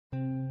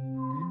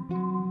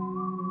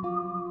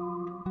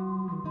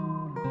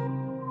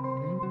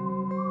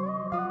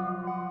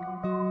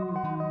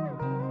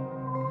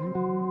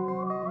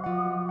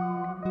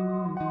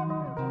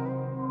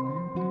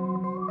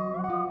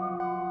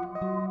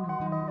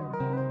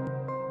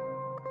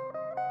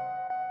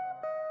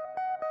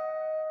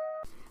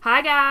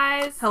Hi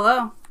guys!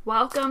 Hello.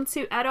 Welcome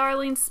to Ed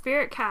Arlene's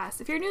Spirit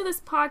Cast. If you're new to this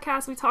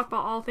podcast, we talk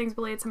about all things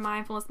related to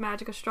mindfulness,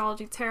 magic,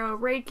 astrology, tarot,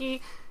 Reiki,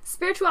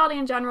 spirituality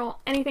in general,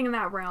 anything in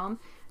that realm.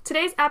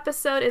 Today's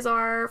episode is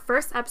our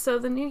first episode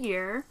of the new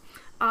year.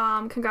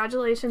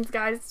 Congratulations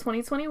guys, it's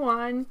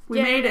 2021.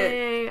 We made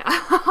it.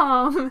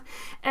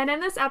 And in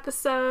this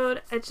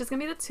episode, it's just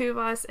gonna be the two of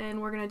us,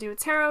 and we're gonna do a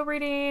tarot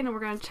reading, and we're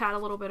gonna chat a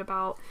little bit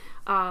about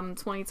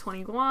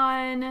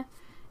 2021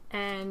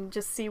 and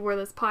just see where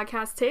this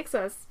podcast takes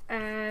us.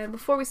 And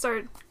before we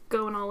start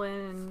going all in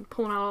and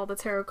pulling out all the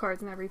tarot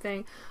cards and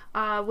everything,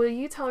 will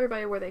you tell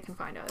everybody where they can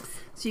find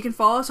us? So you can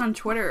follow us on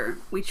Twitter.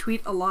 We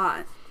tweet a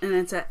lot, and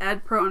it's at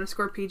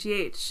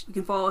edpro_pgh. You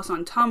can follow us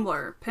on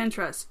Tumblr,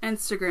 Pinterest,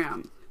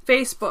 Instagram,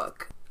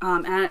 Facebook,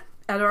 at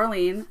Ed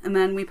Arlene, and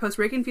then we post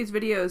Reiki Infused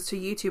videos to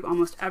YouTube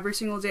almost every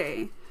single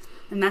day,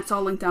 and that's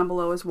all linked down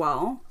below as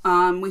well.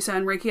 We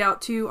send Reiki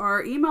out to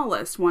our email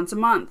list once a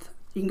month.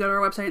 You can go to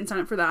our website and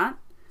sign up for that.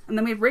 And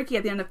then we have Reiki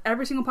at the end of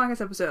every single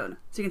podcast episode,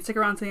 so you can stick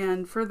around to the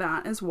end for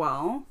that as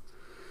well.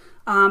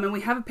 And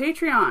we have a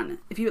Patreon.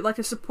 If you would like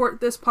to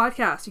support this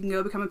podcast, you can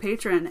go become a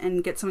patron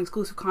and get some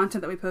exclusive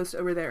content that we post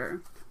over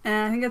there.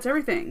 And I think that's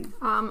everything.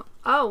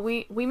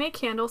 We make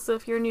candles, so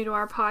if you're new to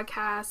our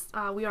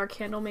podcast, we are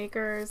candle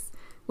makers.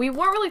 We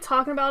weren't really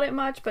talking about it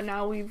much, but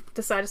now we've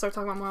decided to start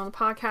talking about more on the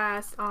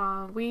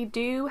podcast. We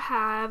do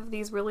have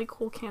these really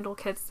cool candle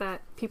kits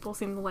that people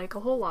seem to like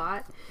a whole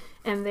lot,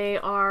 and they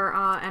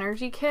are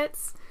energy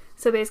kits.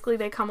 So basically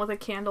they come with a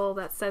candle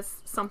that says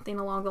something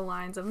along the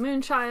lines of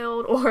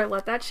Moonchild or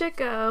Let That Shit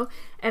Go,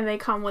 and they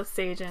come with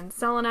sage and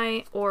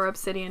selenite or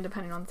obsidian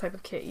depending on the type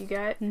of kit you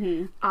get.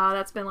 Mm-hmm.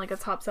 That's been like a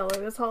top seller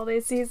this holiday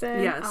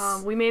season.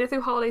 Yes. We made it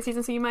through holiday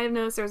season, so you might have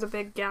noticed there was a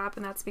big gap,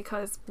 and that's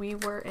because we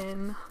were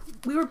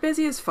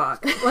busy as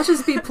fuck. Let's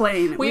just be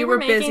plain. we were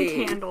making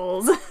busy.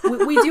 Candles.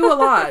 we do a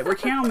lot. We're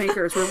candle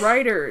makers. We're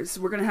writers.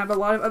 We're going to have a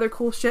lot of other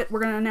cool shit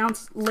we're going to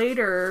announce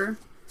later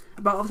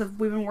about all the stuff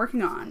we've been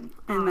working on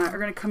and that are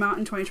going to come out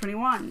in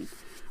 2021.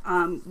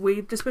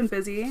 We've just been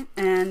busy,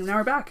 and now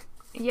we're back.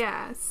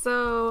 Yeah,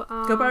 so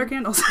go buy our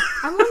candles.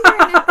 I'm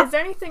wondering, is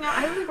there anything else?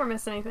 I don't think we're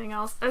missing anything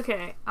else.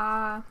 Okay,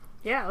 yeah,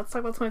 let's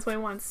talk about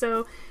 2021.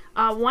 So,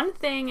 one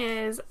thing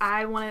is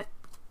I wanted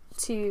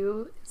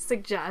to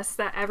suggest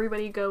that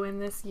everybody go in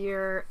this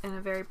year in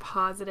a very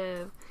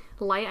positive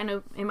light. I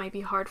know it might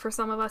be hard for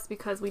some of us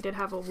because we did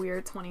have a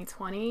weird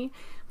 2020,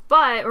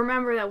 but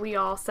remember that we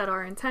all set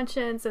our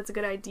intentions. It's a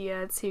good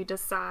idea to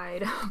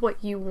decide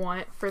what you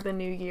want for the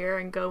new year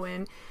and go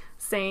in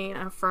saying,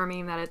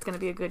 affirming that it's going to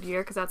be a good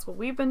year, because that's what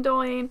we've been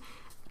doing.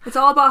 It's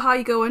all about how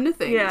you go into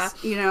things. Yeah.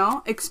 You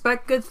know,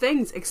 expect good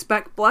things,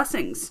 expect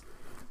blessings,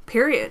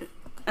 period.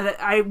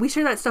 We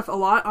share that stuff a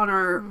lot on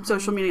our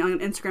social media, on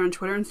Instagram and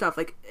Twitter and stuff.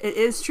 Like, it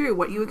is true.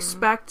 What you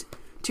expect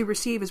to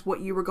receive is what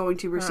you were going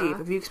to receive.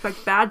 If you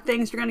expect bad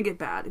things, you're going to get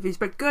bad. If you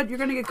expect good, you're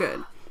going to get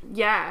good.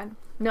 Yeah.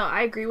 No,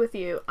 I agree with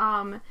you.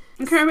 I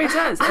don't care what anybody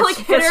says. I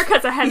hit her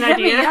because I had an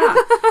idea. Yeah.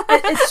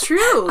 It's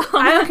true.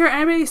 I don't care what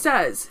anybody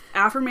says.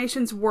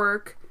 Affirmations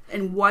work,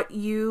 and what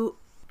you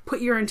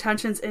put your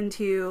intentions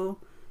into,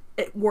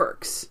 it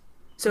works.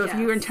 So if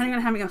you're intending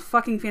on having a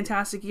fucking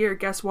fantastic year,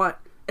 guess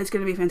what? It's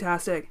going to be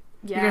fantastic.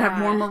 Yeah. You're going to have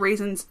more and more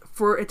reasons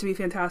for it to be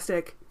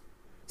fantastic.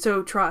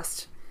 So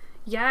trust.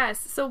 Yes.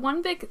 So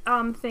one big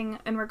thing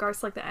in regards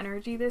to like the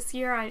energy this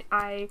year,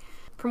 I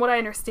from what I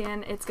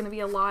understand, it's going to be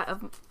a lot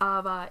of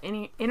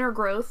inner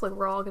growth. Like,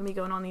 we're all going to be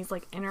going on these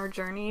like inner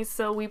journeys.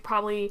 So we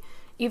probably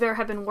either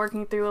have been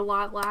working through a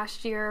lot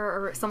last year,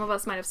 or some of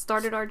us might have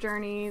started our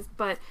journeys.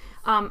 But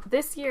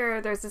this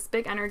year, there's this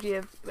big energy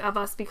of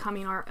us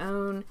becoming our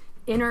own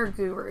inner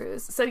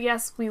gurus. So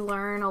yes, we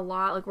learn a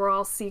lot. Like, we're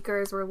all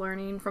seekers. We're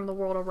learning from the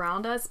world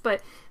around us.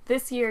 But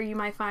this year, you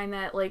might find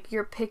that like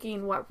you're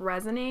picking what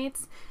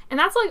resonates, and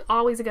that's like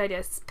always a good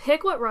idea.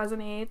 Pick what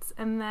resonates,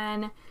 and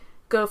then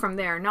go from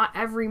there. Not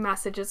every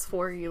message is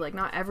for you, like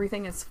not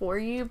everything is for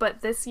you,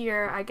 but this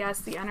year I guess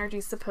the energy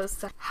is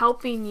supposed to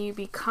helping you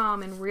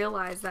become and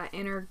realize that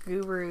inner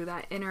guru,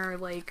 that inner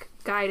like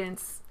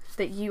guidance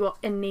that you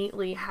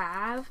innately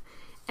have.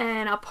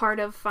 And a part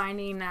of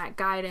finding that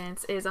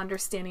guidance is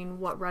understanding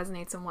what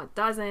resonates and what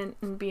doesn't,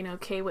 and being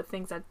okay with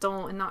things that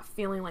don't, and not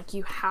feeling like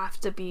you have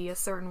to be a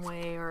certain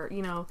way or,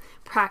 you know,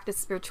 practice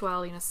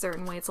spirituality in a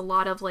certain way. It's a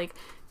lot of like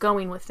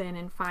going within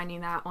and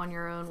finding that on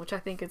your own, which I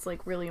think is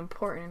like really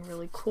important and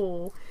really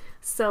cool.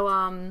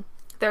 So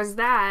there's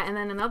that. And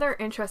then another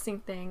interesting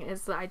thing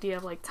is the idea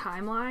of like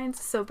timelines.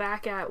 So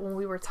back at when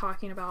we were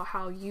talking about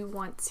how you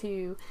want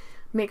to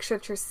make sure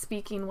that you're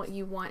speaking what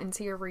you want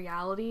into your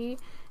reality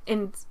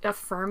and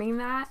affirming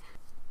that,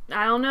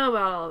 I don't know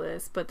about all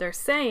this, but they're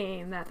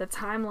saying that the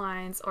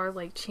timelines are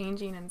like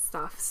changing and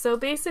stuff. So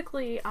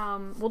basically,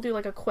 we'll do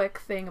like a quick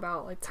thing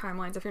about like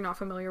timelines if you're not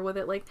familiar with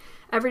it. Like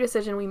every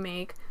decision we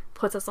make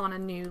puts us on a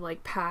new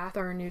like path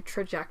or a new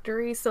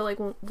trajectory. So like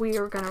when we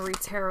are going to read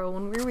tarot,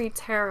 when we read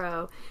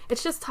tarot,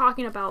 it's just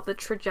talking about the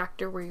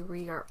trajectory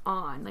we are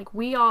on. Like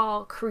we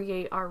all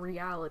create our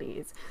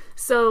realities.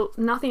 So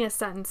nothing is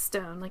set in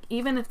stone. Like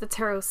even if the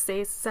tarot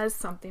says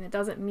something, it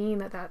doesn't mean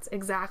that that's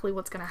exactly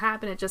what's going to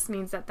happen. It just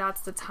means that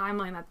that's the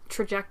timeline, that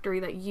trajectory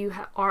that you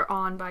are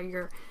on by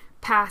your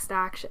past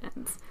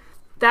actions.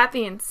 That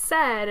being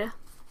said,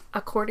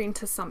 according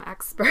to some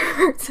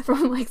experts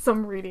from like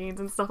some readings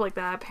and stuff like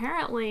that,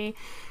 apparently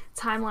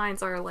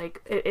timelines are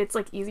like it's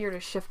like easier to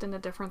shift into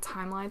different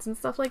timelines and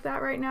stuff like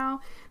that right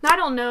now. Now I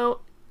don't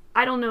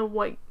know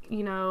what,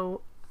 you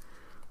know,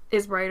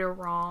 is right or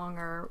wrong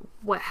or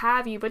what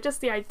have you, but just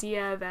the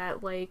idea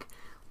that like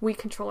we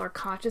control our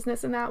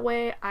consciousness in that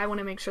way. I want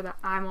to make sure that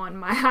I'm on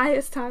my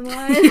highest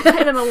timeline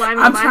and in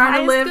alignment with my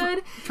highest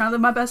good. Trying to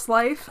live my best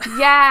life.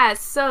 Yeah,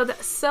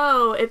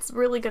 so it's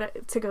really good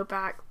to go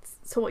back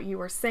to what you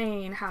were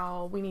saying,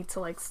 how we need to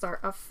like start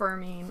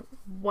affirming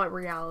what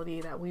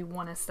reality that we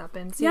want to step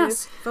into.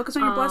 Yes, focus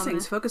on your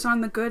blessings. Focus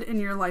on the good in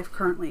your life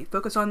currently.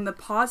 Focus on the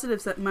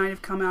positives that might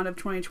have come out of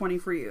 2020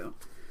 for you.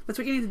 That's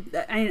what you need.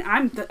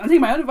 I'm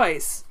taking my own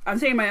advice. I'm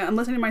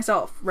listening to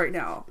myself right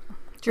now.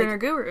 Your inner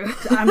guru.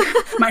 I'm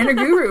my inner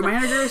guru. My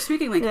inner guru is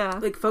speaking.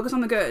 Like focus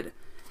on the good.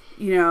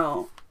 You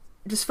know,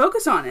 just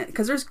focus on it,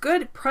 because there's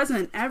good present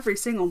in every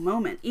single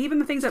moment. Even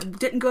the things that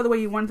didn't go the way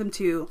you wanted them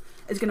to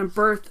is going to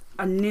birth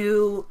a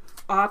new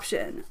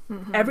option.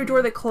 Mm-hmm. Every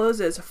door that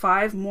closes,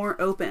 5 more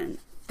open.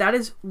 That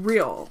is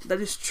real.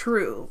 That is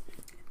true.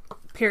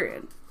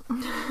 Period.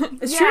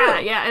 It's true.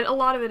 Yeah, and a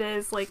lot of it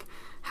is like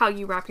how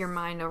you wrap your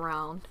mind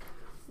around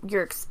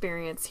your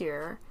experience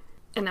here,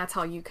 and that's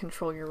how you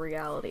control your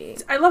reality.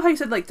 I love how you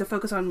said like to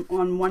focus on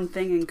one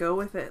thing and go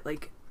with it.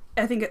 Like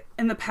I think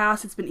in the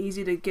past it's been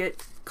easy to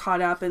get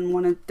caught up and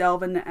want to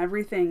delve into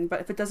everything,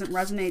 but if it doesn't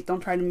resonate, don't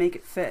try to make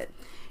it fit.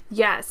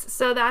 Yes,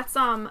 so that's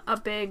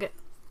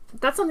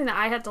that's something that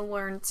I had to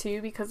learn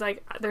too, because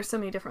like there's so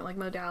many different like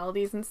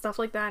modalities and stuff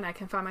like that, and I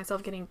can find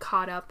myself getting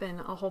caught up in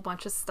a whole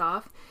bunch of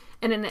stuff.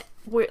 And then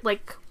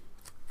like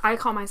I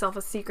call myself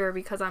a seeker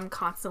because I'm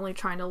constantly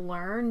trying to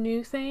learn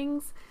new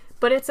things,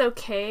 but it's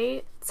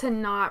okay to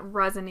not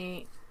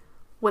resonate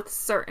with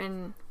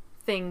certain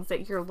things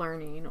that you're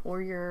learning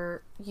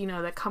or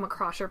that come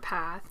across your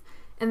path.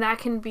 And that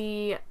can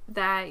be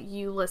that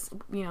you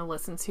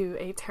listen to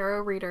a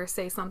tarot reader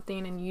say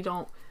something and you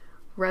don't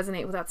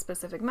resonate with that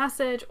specific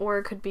message, or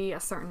it could be a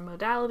certain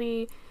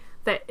modality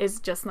that is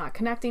just not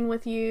connecting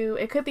with you.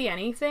 It could be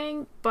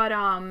anything, but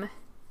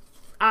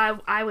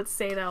I would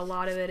say that a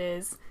lot of it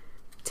is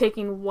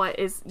taking what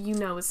is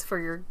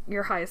for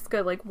your highest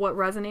good, like what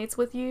resonates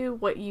with you,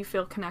 what you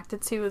feel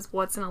connected to is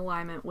what's in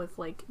alignment with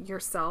like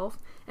yourself,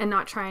 and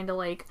not trying to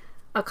like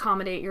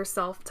accommodate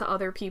yourself to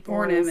other people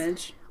or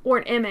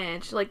an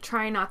image, like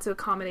trying not to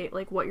accommodate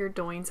like what you're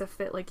doing to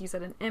fit, like you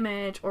said, an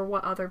image, or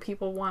what other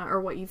people want, or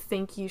what you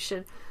think you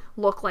should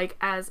look like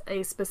as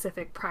a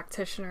specific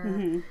practitioner.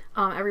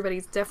 Mm-hmm.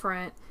 Everybody's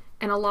different,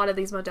 and a lot of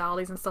these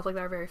modalities and stuff like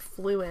that are very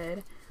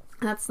fluid.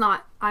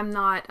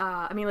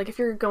 I mean, like if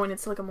you're going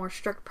into like a more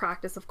strict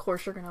practice, of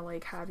course you're gonna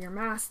like have your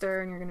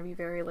master and you're gonna be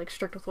very like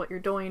strict with what you're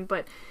doing,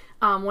 but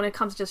when it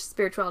comes to just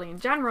spirituality in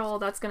general,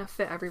 that's gonna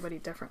fit everybody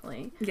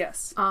differently.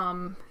 Yes.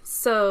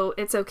 So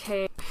it's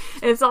okay.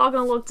 It's all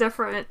gonna look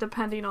different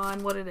depending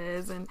on what it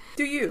is. And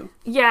do you?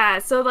 Yeah,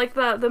 so like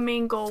the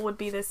main goal would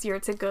be this year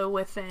to go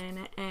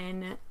within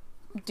and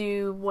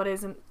do what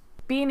isn't,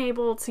 being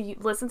able to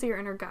listen to your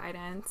inner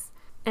guidance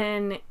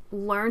and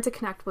learn to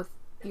connect with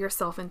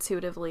yourself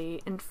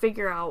intuitively and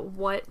figure out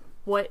what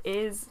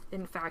is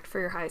in fact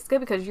for your highest good,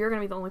 because you're going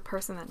to be the only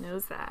person that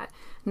knows that,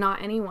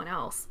 not anyone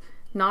else,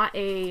 not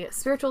a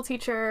spiritual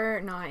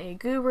teacher, not a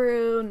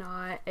guru,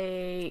 not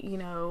a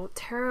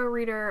tarot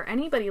reader,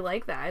 anybody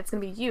like that. It's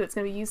going to be you. It's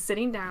going to be you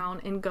sitting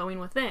down and going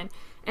within.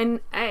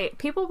 And hey,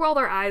 people roll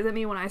their eyes at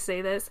me when I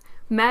say this.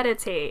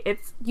 Meditate.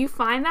 You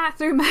find that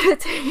through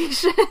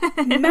meditation.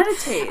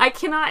 Meditate. I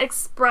cannot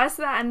express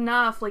that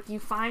enough. Like you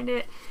find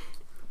it,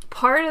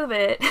 part of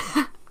it,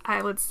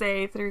 I would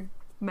say, through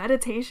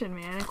meditation,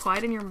 man, and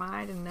quieting your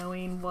mind and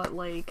knowing what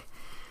like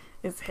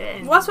is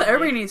hidden. Well, that's what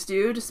everybody needs to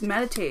do. Just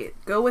meditate.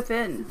 Go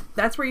within.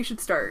 That's where you should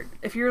start.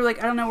 If you're like,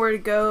 I don't know where to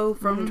go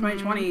from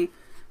 2020,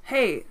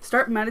 hey,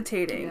 start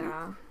meditating.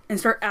 Yeah. And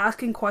start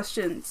asking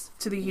questions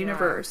to the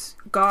universe,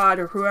 God,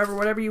 or whoever,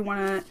 whatever you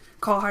want to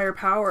call higher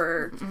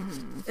power.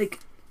 Mm-hmm. Like,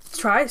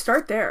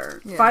 start there.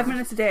 Yeah. 5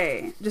 minutes a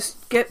day.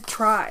 Just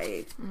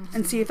try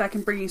and see if that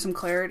can bring you some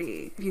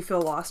clarity if you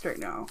feel lost right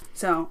now.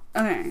 So,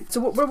 okay.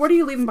 So what are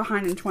you leaving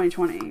behind in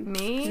 2020?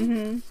 Me?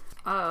 Mm-hmm.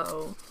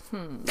 Oh.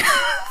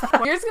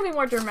 Yours gonna be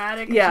more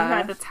dramatic. Yeah. You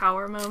had the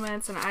tower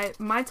moments, and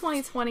my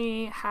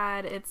 2020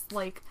 had its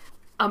like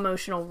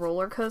emotional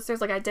roller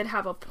coasters. Like I did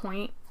have a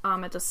point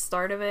at the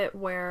start of it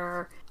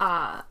where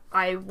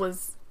I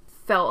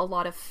felt a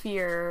lot of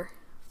fear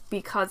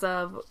because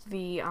of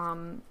the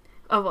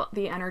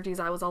energies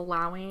I was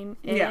allowing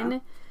in.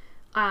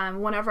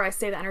 Whenever I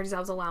say the energies I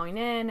was allowing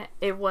in,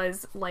 it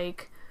was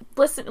like,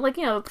 listen, like,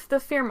 you know, the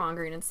fear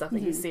mongering and stuff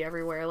that you see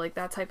everywhere, like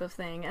that type of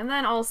thing. And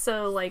then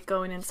also like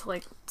going into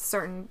like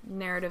certain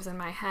narratives in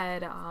my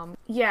head.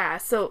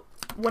 So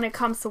when it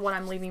comes to what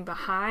I'm leaving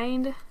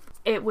behind,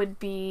 it would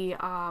be,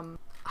 I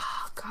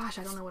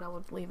don't know what I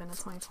would leave into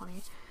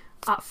 2020.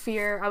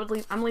 Fear.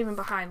 I'm leaving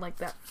behind like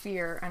that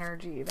fear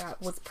energy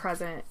that was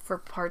present for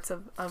parts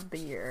of the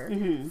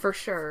year, for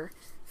sure.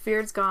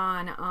 Fear's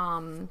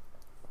gone.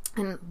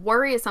 And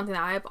worry is something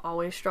that I've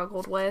always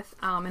struggled with.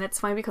 And it's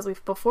funny because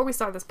before we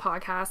started this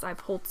podcast, I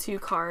pulled 2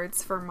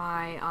 cards for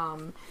my,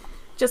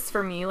 just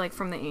for me, like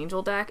from the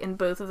angel deck, and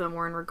both of them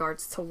were in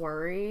regards to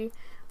worry.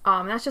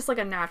 That's just like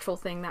a natural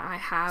thing that I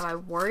have. I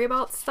worry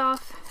about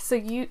stuff. So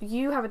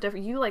you have a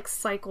different, you like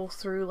cycle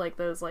through like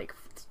those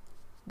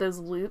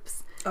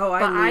loops.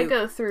 I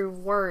go through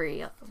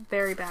worry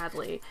very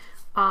badly.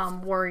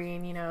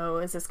 Worrying, you know,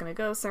 is this going to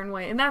go a certain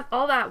way? And that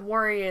all that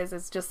worry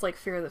is just like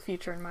fear of the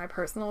future, in my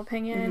personal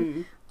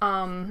opinion.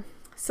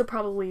 So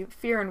probably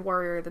fear and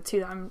worry are the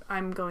 2 that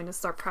I'm going to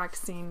start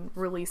practicing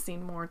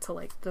releasing more to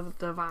like the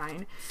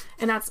divine.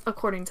 And that's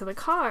according to the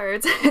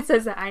cards. It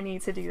says that I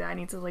need to do that. I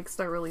need to like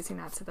start releasing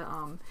that to the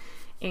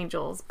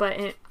angels.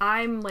 But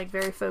I'm like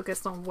very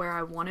focused on where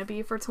I want to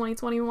be for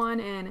 2021,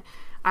 and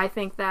I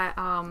think that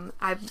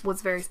I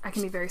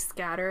can be very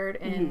scattered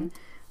in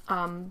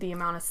the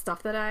amount of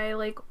stuff that I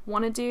like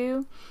want to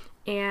do.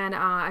 And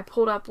I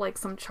pulled up like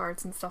some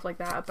charts and stuff like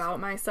that about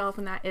myself,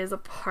 and that is a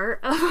part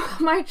of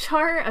my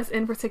chart. As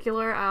in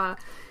particular,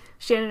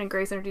 Shannon and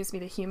Grace introduced me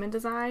to human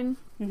design,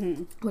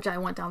 which I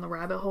went down the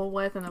rabbit hole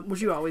with. And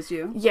which you always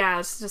do. Yeah,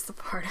 it's just a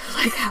part of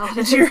like how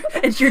it's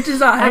your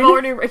design. I've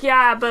already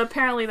but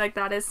apparently like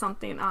that is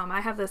something. I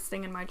have this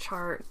thing in my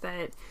chart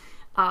that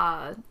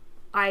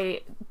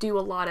I do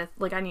a lot of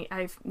like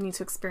I need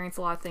to experience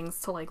a lot of things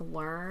to like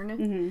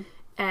learn,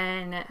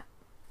 and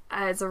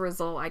as a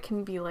result, I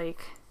can be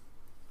like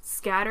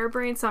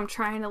scatterbrained. So I'm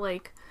trying to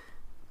like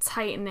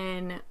tighten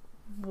in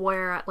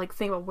where, like,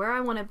 think about where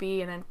I want to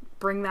be, and then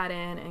bring that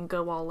in and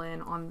go all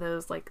in on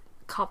those like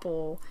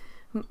couple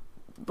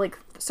like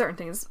certain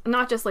things,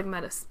 not just like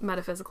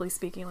metaphysically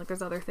speaking. Like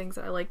there's other things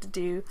that I like to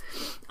do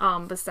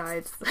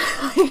besides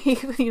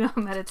you know,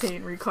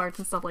 meditate, read cards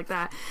and stuff like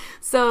that.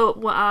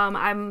 So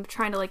I'm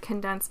trying to like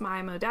condense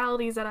my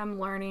modalities that I'm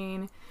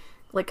learning,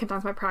 like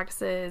condense my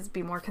practices,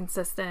 be more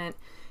consistent,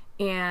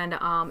 and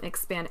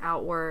expand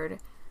outward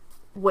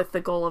with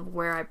the goal of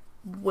where I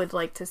would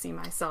like to see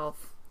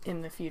myself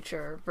in the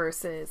future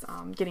versus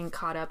getting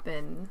caught up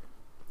in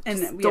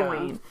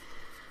doing.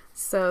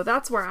 So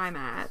that's where I'm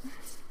at.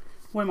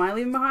 What am I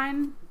leaving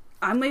behind?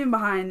 I'm leaving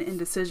behind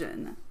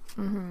indecision.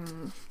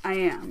 I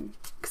am.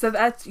 Because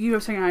that's, you were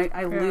saying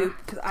I loop,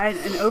 because I an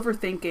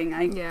overthinking.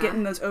 I get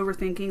in those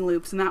overthinking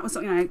loops, and that was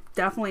something I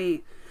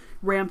definitely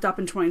ramped up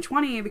in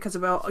 2020 because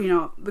of, you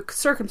know, the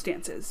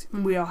circumstances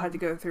we all had to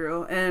go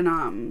through.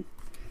 And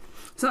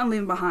something I'm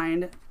leaving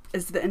behind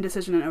is the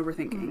indecision and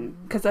overthinking,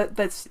 because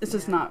that's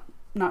just not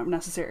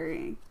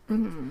necessary.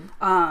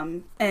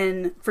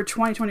 And for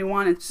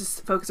 2021, it's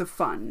just focus of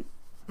fun.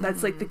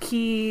 That's like the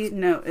key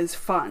note is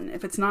fun.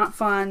 If it's not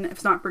fun, if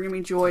it's not bringing me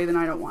joy, then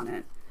I don't want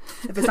it.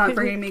 If it's not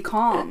bringing me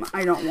calm,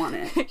 I don't want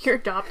it. You're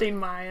adopting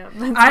my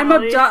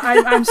mentality.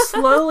 I'm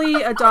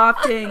slowly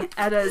adopting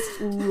Edda's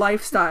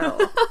lifestyle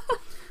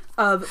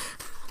of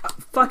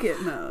fuck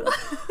it mode.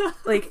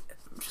 Like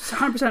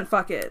 100%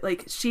 fuck it.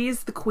 Like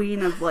she's the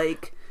queen of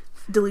like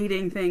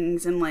deleting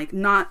things, and like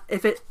not,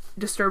 if it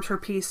disturbs her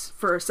peace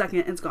for a second,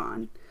 it's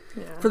gone.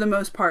 For the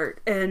most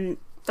part. And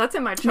that's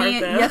in my chart,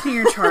 though. Yes, in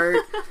your chart.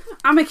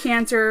 I'm a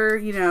Cancer,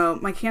 you know,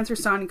 my Cancer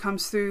sun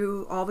comes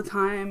through all the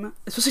time,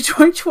 especially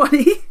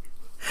 2020.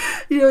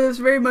 You know, it was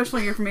a very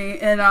emotional year for me,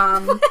 and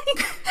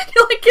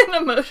you're like getting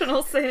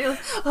emotional saying,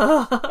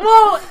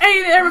 well,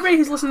 hey, everybody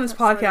who's listening to this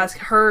podcast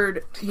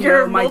heard, you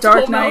know, my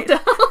dark night,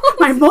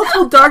 my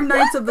multiple dark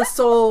nights of the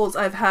souls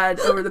I've had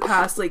over the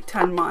past like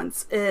 10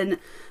 months, and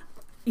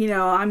you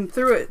know, I'm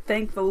through it.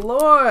 Thank the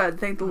Lord.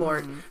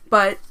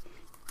 But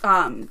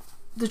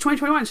the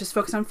 2021 is just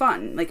focused on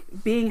fun, like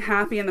being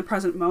happy in the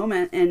present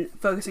moment and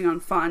focusing on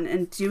fun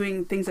and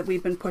doing things that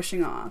we've been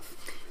pushing off.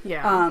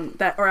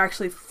 That are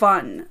actually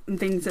fun and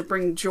things that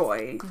bring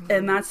joy.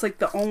 And that's like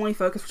the only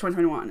focus for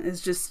 2021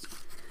 is just,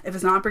 if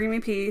it's not bringing me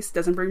peace,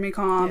 doesn't bring me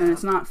calm, and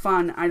it's not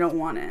fun, I don't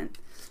want it.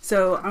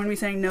 So I'm going to be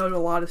saying no to a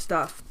lot of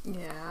stuff.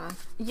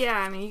 Yeah,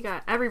 I mean, you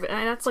got everybody,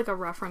 and that's like a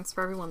reference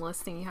for everyone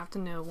listening. You have to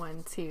know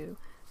when to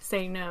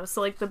say no.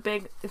 So like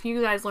if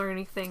you guys learn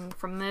anything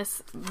from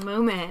this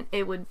moment,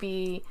 it would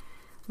be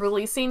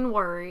releasing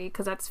worry,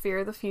 because that's fear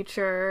of the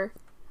future,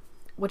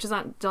 which is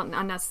not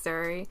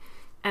unnecessary.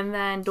 And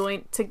then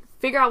to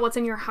figure out what's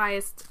in your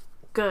highest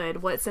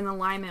good, what's in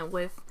alignment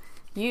with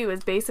you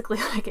is basically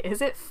like,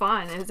 is it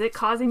fun? Is it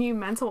causing you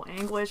mental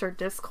anguish or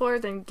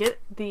discord? Then get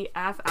the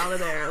F out of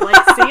there. Like,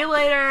 see you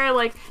later.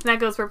 Like, and that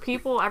goes for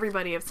people,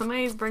 everybody. If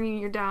somebody's bringing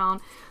you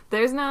down,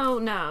 there's no,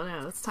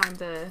 it's time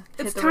to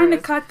It's time to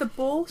cut the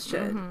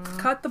bullshit.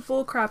 Cut the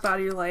bull crap out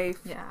of your life.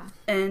 Yeah.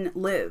 And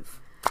live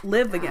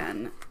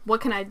again. What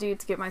can I do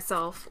to get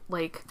myself,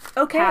 like,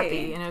 okay,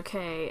 happy and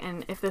okay?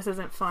 And if this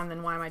isn't fun,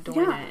 then why am I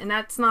doing it? And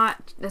that's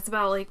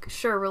about, like,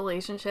 sure,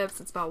 relationships,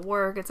 it's about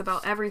work, it's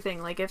about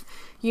everything. Like, if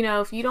you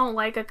don't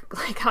like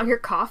how your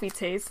coffee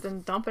tastes,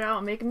 then dump it out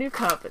and make a new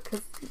cup,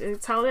 because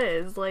it's how it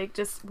is. Like,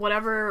 just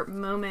whatever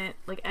moment,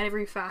 like,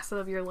 every facet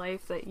of your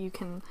life that you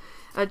can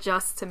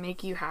adjust to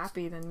make you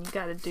happy, then you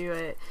gotta do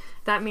it.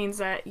 That means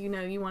that, you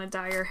want to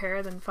dye your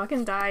hair, then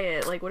fucking dye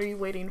it. Like, what are you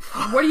waiting for?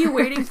 What are you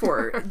waiting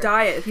for?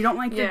 Dye it. If you don't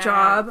like your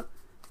job,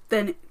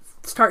 then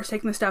start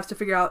taking the steps to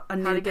figure out a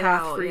new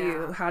path for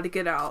you, how to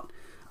get out.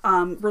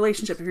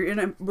 Relationship. If you're in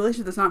a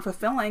relationship that's not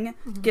fulfilling,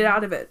 get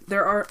out of it.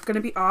 There are going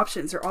to be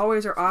options. There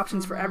always are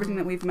options for everything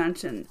that we've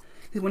mentioned.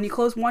 Because when you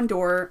close one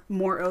door,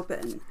 more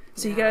open.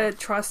 So you gotta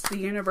trust the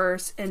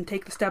universe and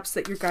take the steps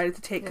that you're guided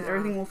to take, because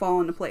everything will fall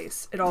into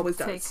place. It always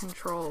does. Take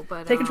control.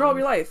 Take control of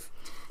your life.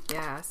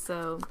 Yeah,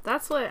 so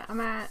that's what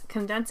I'm at,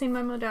 condensing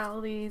my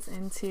modalities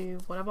into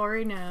what I've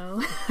already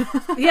know.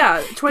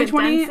 Yeah,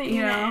 2020,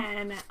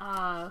 and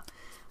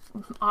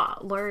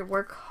learn,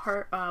 work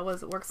hard,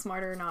 work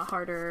smarter, not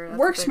harder. That's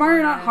work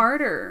smarter, not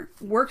harder.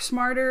 Work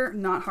smarter,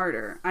 not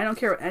harder. I don't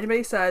care what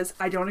anybody says.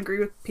 I don't agree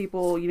with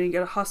people, you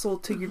gotta hustle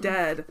till you're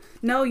dead.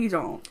 No, you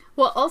don't.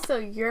 Well, also,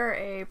 you're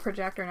a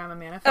projector and I'm a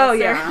manifestor. Oh,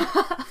 yeah.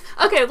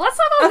 Okay, let's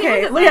talk about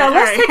human design. Yeah,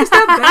 let's take a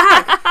step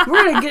back.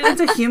 We're going to get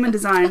into human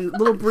design a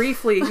little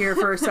briefly here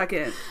for a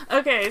second.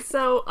 Okay,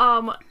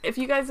 so if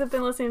you guys have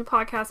been listening to the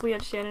podcast, we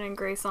had Shannon and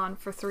Grace on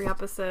for 3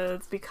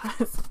 episodes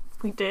because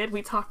we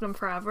talked to them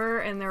forever,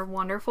 and they're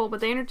wonderful, but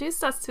they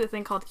introduced us to a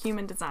thing called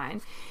human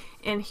design.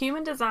 And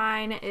human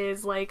design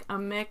is like a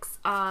mix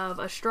of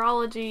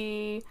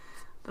astrology,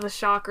 the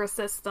chakra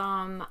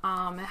system,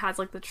 it has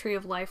like the tree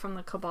of life from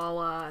the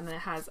Kabbalah, and then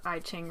it has I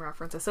Ching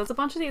references. So it's a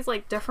bunch of these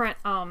like different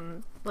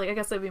like I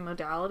guess they'd be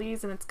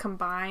modalities, and it's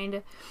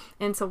combined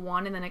into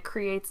one, and then it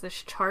creates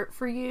this chart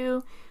for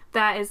you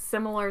that is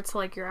similar to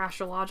like your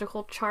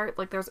astrological chart.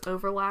 Like there's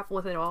overlap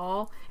with it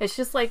all. It's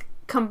just like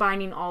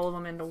combining all of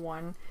them into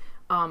one.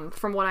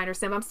 From what I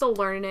understand, but I'm still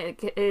learning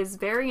it. It is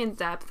very in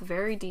depth,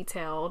 very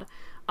detailed.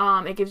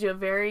 It gives you a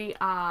very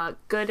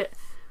good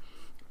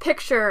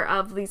picture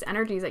of these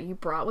energies that you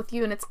brought with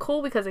you, and it's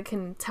cool because it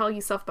can tell you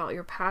stuff about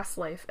your past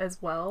life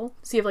as well.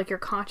 So you have like your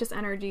conscious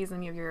energies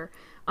and you have your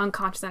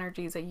unconscious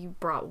energies that you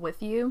brought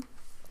with you.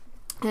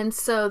 And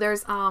so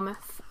there's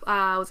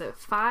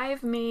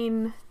 5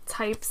 main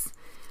types.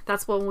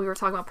 That's when we were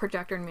talking about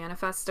projector and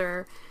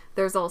manifestor.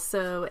 There's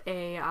also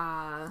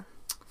a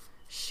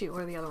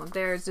what are the other ones?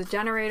 There's a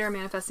generator,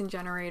 manifesting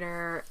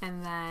generator,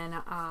 and then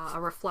a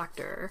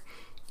reflector.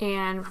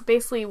 And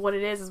basically what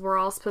it is we're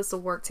all supposed to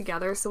work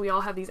together, so we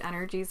all have these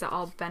energies that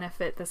all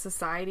benefit the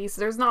society. So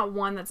there's not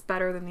one that's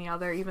better than the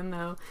other, even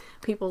though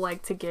people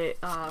like to get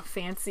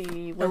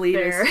fancy with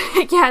their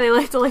they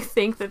like to like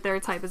think that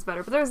their type is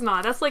better, but there's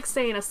not. That's like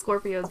saying a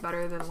Scorpio is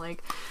better than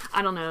like,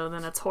 I don't know,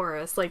 than a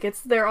Taurus. Like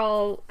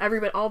all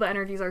the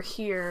energies are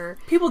here.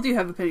 People do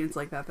have opinions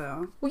like that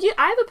though. Well, yeah,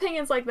 I have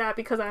opinions like that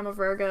because I'm a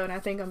Virgo and I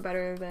think I'm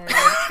better than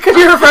because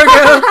you're a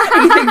Virgo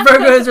and you think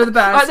Virgos are the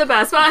best. Are the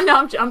best, but I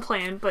know I'm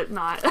playing, but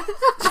not.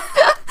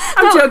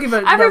 I'm joking,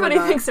 but everybody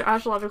thinks their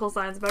astrological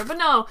sign is better, but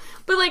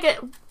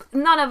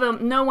none of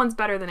them. No one's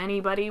better than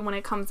anybody when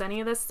it comes to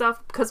any of this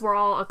stuff, because we're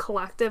all a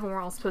collective and we're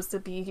all supposed to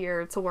be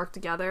here to work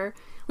together.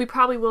 We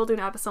probably will do an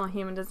episode on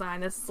human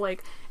design. This is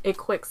like a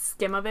quick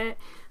skim of it.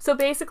 So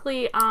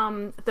basically,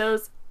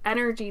 those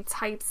energy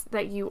types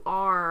that you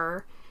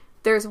are,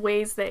 there's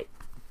ways that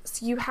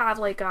you have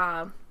like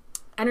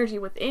energy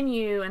within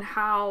you and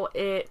how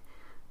it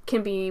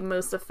can be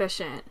most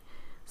efficient.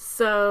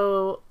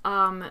 So,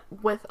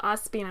 with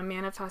us being a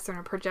manifestor and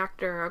a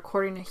projector,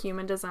 according to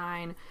human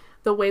design,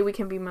 the way we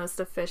can be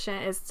most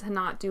efficient is to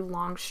not do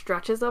long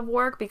stretches of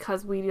work,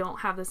 because we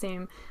don't have the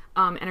same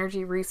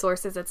energy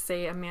resources as,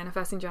 say, a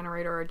manifesting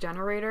generator or a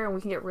generator, and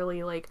we can get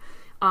really like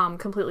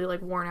completely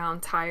like worn out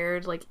and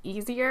tired like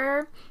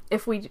easier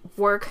if we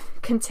work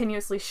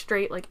continuously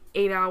straight, like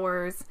 8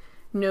 hours,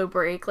 no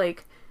break.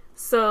 Like,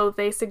 so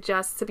they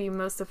suggest to be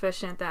most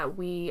efficient that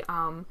we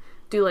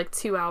do like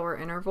 2-hour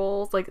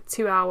intervals, like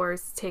 2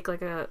 hours, take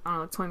like a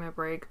 20-minute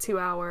break, 2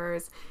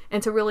 hours,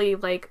 and to really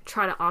like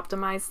try to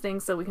optimize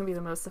things so we can be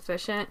the most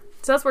efficient.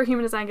 So that's where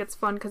human design gets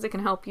fun, because it can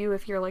help you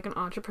if you're like an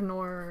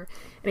entrepreneur or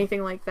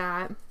anything like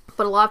that.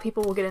 But a lot of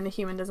people will get into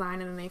human design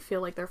and then they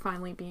feel like they're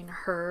finally being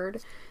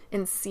heard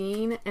and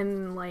seen,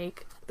 and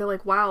like they're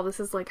like, wow, this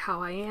is like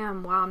how I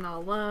am, wow, I'm not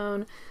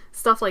alone,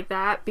 stuff like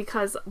that.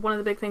 Because one of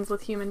the big things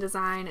with human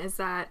design is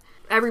that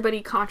everybody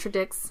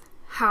contradicts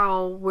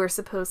how we're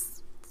supposed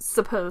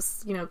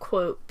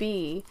quote,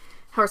 be,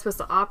 how we're supposed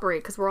to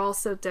operate, because we're all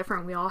so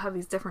different. We all have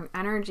these different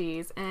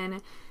energies,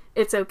 and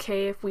it's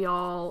okay if we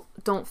all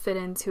don't fit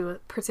into a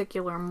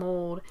particular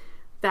mold,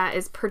 that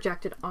is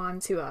projected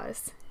onto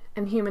us.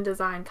 And human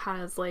design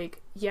kind of is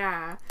like,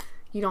 yeah,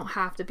 you don't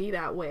have to be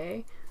that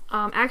way.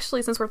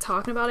 Actually, since we're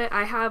talking about it,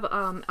 I have,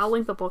 I'll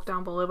link the book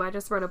down below, but I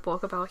just read a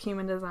book about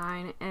human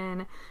design,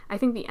 and I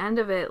think the end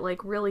of it,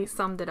 like, really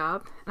summed it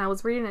up. And I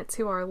was reading it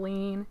to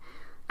Arlene.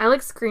 I,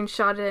 like,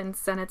 screenshotted it and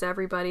sent it to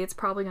everybody. It's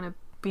probably gonna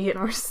be in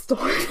our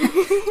story.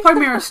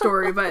 Probably in our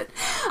story, but,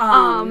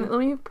 let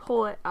me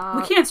pull it up.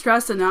 We can't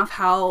stress enough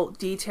how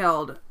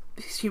detailed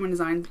human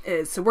design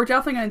is, so we're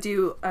definitely going to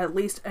do at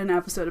least an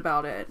episode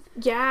about it.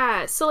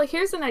 Yeah, so, like,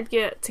 here's an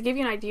idea, to give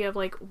you an idea of,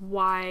 like,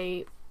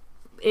 why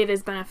it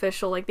is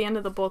beneficial. Like, the end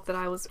of the book that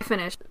I was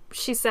finished,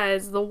 she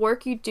says, the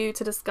work you do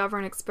to discover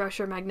and express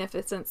your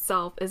magnificent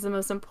self is the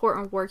most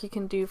important work you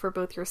can do for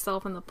both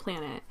yourself and the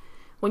planet.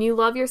 When you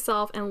love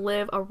yourself and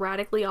live a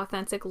radically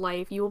authentic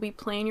life, you will be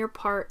playing your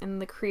part in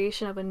the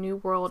creation of a new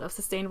world of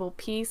sustainable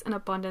peace and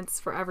abundance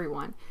for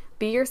everyone.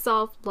 Be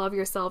yourself, love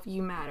yourself,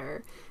 you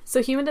matter.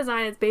 So human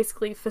design is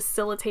basically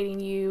facilitating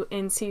you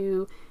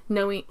into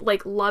knowing,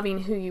 like,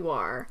 loving who you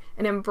are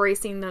and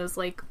embracing those,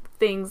 like,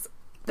 things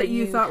that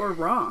you thought were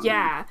wrong.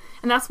 Yeah.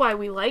 And that's why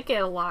we like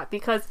it a lot,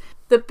 because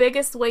the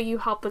biggest way you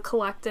help the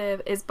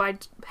collective is by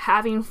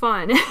having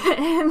fun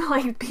and,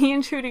 like,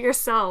 being true to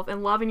yourself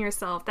and loving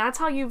yourself. That's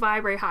how you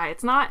vibrate high.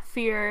 It's not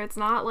fear. It's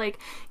not, like,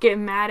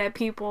 getting mad at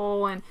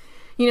people and,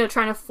 you know,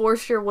 trying to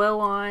force your will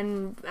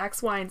on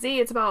X, Y, and Z.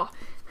 It's about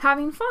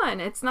having fun.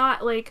 It's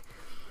not, like,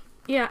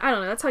 yeah, I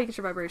don't know. That's how you get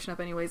your vibration up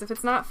anyways. If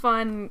it's not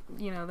fun,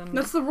 you know, then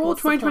that's the rule of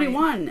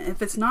 2021.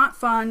 If it's not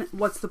fun,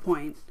 what's the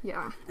point?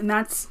 Yeah. And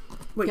that's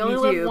what you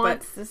only do. live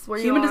once. But this is where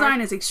human you are.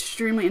 design is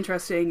extremely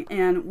interesting,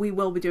 and we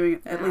will be doing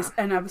at least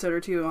an episode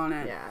or two on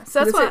it. Yeah.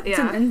 So that's what, it's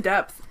an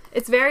in-depth.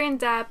 It's very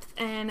in-depth,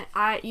 and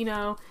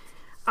ever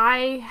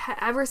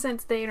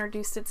since they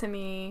introduced it to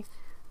me,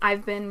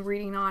 I've been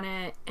reading on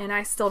it, and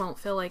I still don't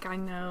feel like I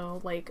know,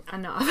 like,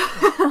 enough.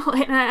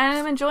 And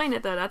I'm enjoying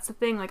it, though. That's the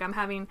thing. Like, I'm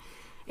having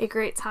a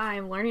great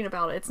time learning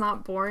about it. It's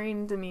not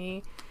boring to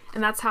me,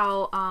 and that's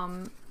how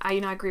I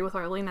agree with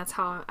Arlene. That's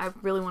how I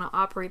really want to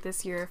operate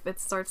this year. If it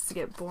starts to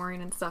get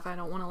boring and stuff, I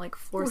don't want to, like,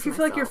 force if you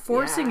feel like you're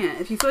forcing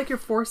it, if you feel like you're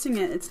forcing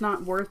it, it's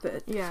not worth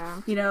it.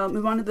 Yeah. You know,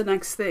 move on to the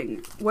next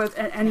thing with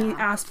any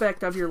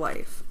aspect of your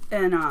life,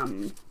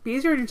 and be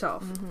easier on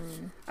yourself.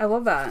 Mm-hmm. I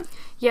love that.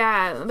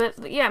 Yeah,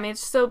 but yeah, I mean,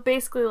 so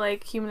basically,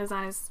 like, human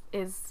design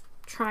is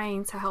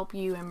trying to help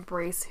you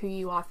embrace who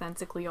you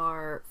authentically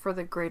are for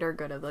the greater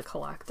good of the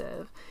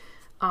collective.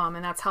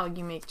 And that's how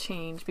you make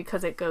change,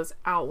 because it goes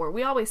outward.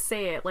 We always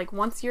say it, like,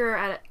 once you're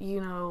at,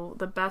 you know,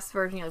 the best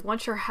version, like,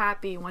 once you're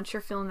happy, once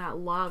you're feeling that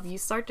love, you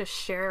start to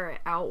share it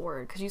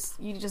outward, because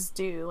you just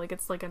do. Like,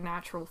 it's like a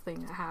natural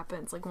thing that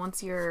happens, like,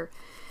 once you're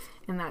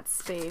in that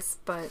space.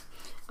 But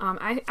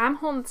I'm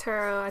holding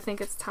tarot. I think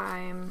it's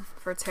time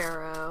for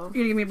tarot.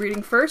 You're gonna give me a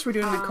reading first? We're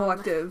doing the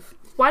collective.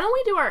 Why don't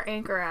we do our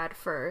anchor ad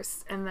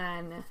first, and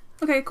then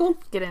okay, cool,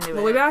 get into it.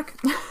 We'll be back.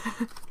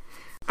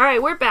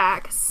 Alright, we're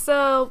back.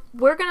 So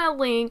we're gonna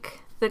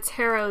link the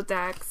tarot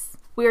decks.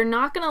 We are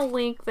not gonna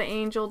link the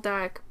angel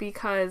deck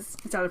because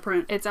it's out of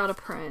print.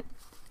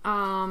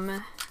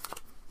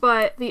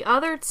 But the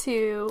other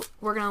two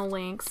we're gonna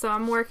link. So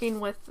I'm working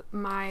with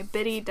my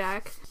Biddy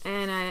deck,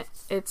 and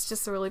it's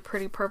just a really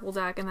pretty purple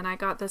deck. And then I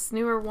got this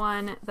newer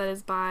one that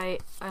is by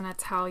an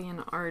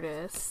Italian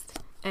artist,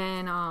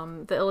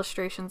 and the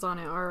illustrations on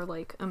it are,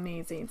 like,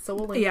 amazing. So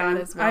we'll link that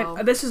as well.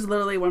 This is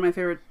literally one of my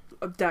favorite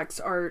decks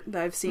art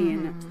that I've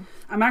seen. Mm-hmm.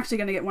 I'm actually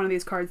gonna get one of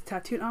these cards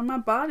tattooed on my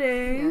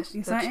body.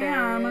 Yes, I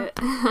am.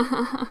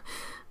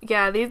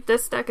 Yeah,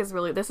 this deck is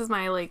this is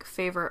my, like,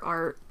 favorite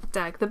art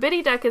deck. The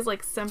Biddy deck is,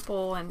 like,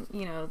 simple and,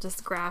 you know,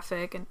 just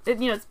graphic, and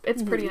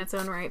it's pretty in its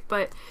own right.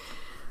 But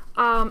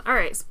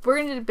alright, so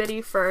we're gonna do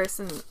Biddy first,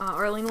 and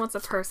Arlene wants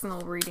a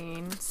personal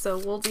reading, so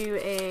we'll do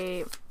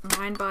a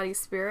mind, body,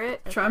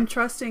 spirit. I'm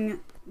trusting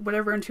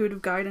whatever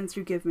intuitive guidance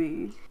you give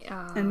me,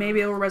 and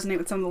maybe it will resonate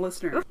with some of the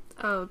listeners.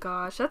 Oh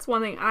gosh, that's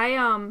one thing.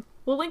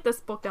 We'll link this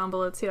book down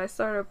below too. I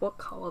started a book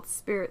called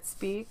Spirit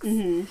Speaks,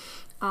 and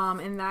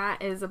that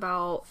is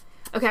about.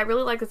 Okay, I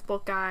really like this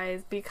book,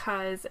 guys,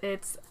 because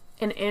it's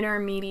an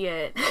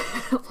intermediate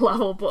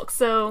level book.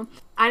 So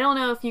I don't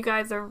know if you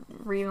guys are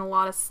reading a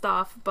lot of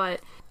stuff, but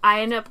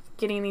I end up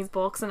getting these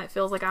books and it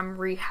feels like I'm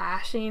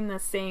rehashing the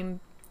same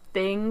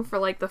thing for,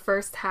 like, the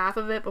first half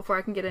of it before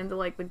I can get into,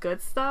 like, the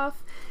good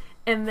stuff.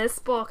 And this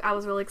book I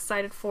was really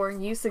excited for,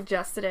 and you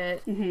suggested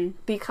it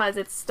because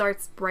it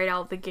starts right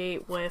out the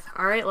gate with,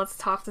 all right, let's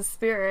talk to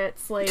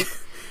spirits, like,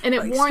 and it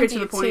like, warns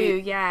you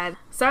too. Yeah.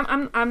 So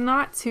I'm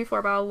not too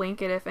far, but I'll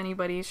link it if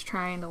anybody's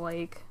trying to,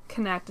 like,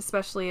 connect,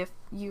 especially if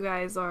you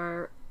guys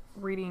are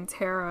reading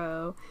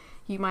tarot.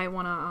 You might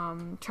want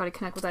to try to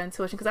connect with that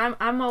intuition, because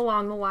I'm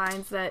along the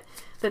lines that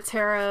the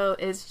tarot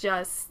is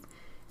just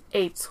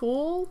a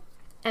tool,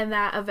 and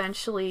that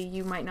eventually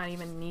you might not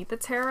even need the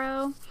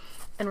tarot.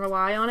 and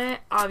rely on it.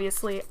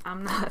 Obviously,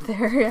 I'm not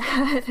there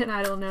yet, and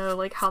I don't know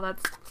like how that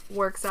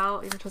works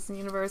out in Trust in the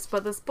Universe.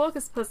 But this book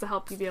is supposed to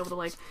help you be able to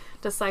like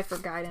decipher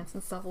guidance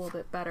and stuff a little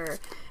bit better.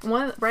 And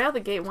right out the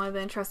gate, one of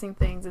the interesting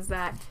things is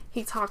that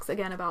he talks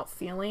again about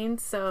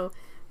feelings. So,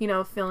 you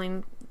know,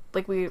 feeling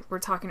like we were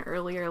talking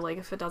earlier, like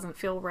if it doesn't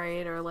feel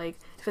right or like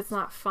if it's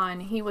not fun.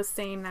 He was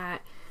saying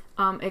that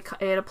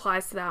it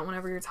applies to that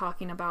whenever you're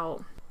talking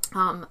about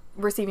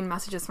receiving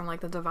messages from like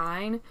the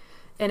divine,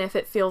 and if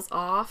it feels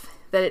off,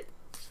 that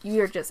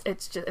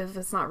it's just if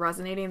it's not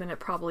resonating, then it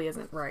probably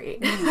isn't right.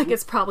 Like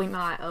it's probably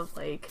not of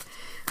like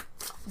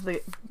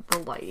the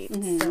light.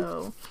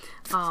 So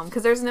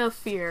because there's no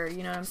fear,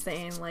 you know what I'm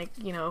saying? Like,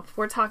 you know, if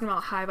we're talking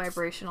about high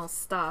vibrational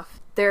stuff,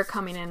 they're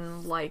coming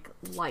in like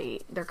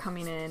light. They're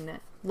coming in,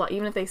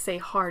 even if they say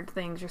hard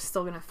things, you're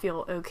still gonna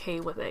feel okay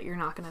with it. You're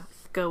not gonna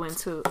go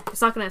into,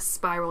 it's not gonna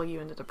spiral you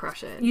into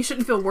depression. You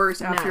shouldn't feel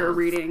worse after a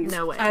reading.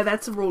 No way.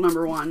 That's rule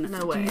number one.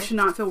 No way. You should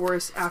not feel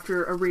worse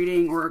after a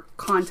reading or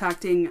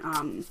contacting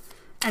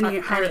any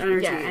higher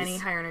energies. Yeah, any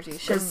higher energy.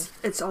 Because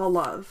it's all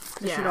love.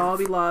 It should all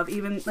be love.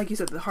 Even, like you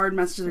said, the hard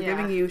messages they're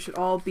giving you should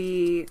all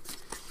be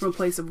from a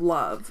place of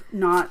love,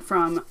 not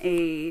from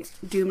a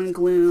doom and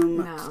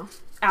gloom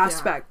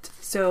aspect.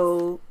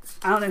 So,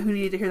 I don't know who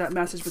needed to hear that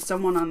message, but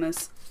someone on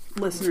this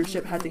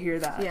listenership had to hear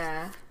that.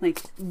 Yeah.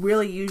 Like,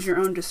 really use your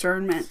own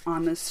discernment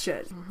on this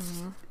shit.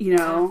 You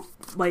know?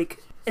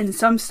 Like, and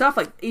some stuff,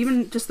 like,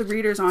 even just the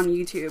readers on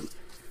YouTube.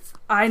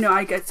 I know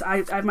I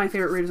have my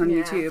favorite readers on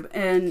YouTube,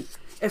 and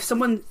if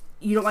someone,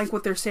 you don't like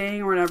what they're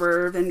saying or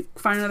whatever, then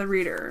find another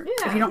reader.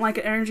 Yeah. If you don't like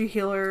an energy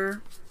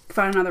healer,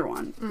 find another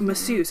one.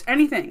 Masseuse,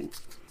 anything.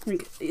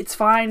 Like, it's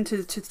fine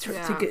to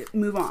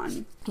move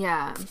on.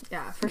 Yeah,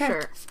 for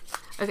sure.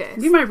 Okay.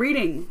 Do my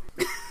reading.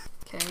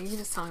 Okay, you can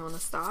just tell me when to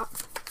stop.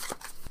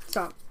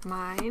 Stop.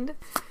 Mind.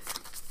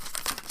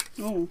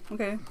 Oh,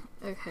 okay.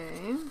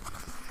 Okay.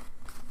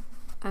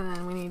 And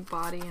then we need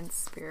body and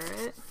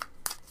spirit.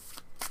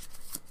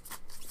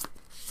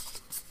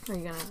 Are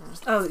you gonna...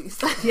 Oh,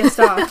 yeah,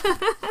 stop.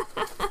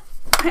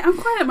 I'm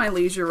quite at my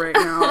leisure right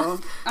now.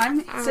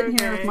 I'm sitting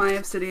here with my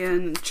obsidian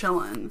and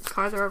chilling.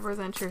 Cards that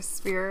represent your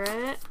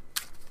spirit.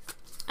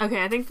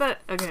 Okay, I think that...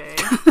 Okay.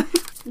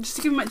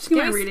 just give my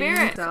reading.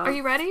 Spirit. Are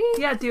you ready?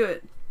 Yeah, do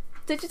it.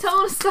 Did you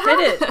tell him to stop?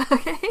 Did it.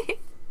 Okay.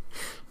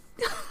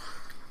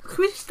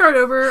 Can we just start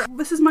over?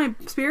 This is my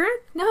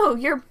spirit? No,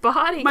 your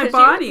body. My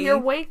body. Your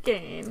weight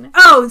gain.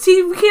 Oh,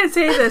 see, we can't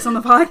say this on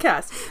the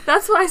podcast.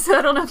 That's why I said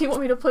I don't know if you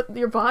want me to put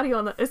your body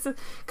on the... It's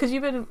because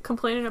you've been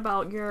complaining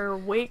about your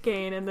weight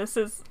gain, and this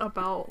is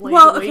about, like,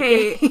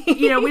 weight gain.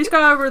 You know, we just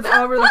got over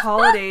the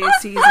holiday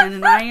season,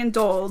 and I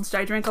indulged.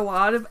 I drank a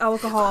lot of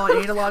alcohol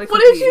and ate a lot of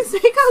cookies. What did you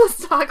think I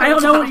was talking about? I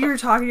don't know what you were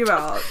talking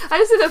about. I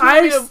just didn't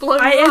want you to blow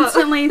you I up.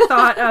 instantly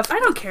thought of, I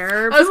don't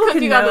care. I was People confused.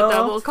 can You know. got the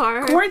double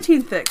card.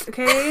 Quarantine thick,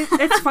 okay?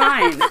 It's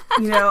fine.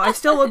 You know, I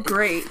still look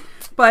great.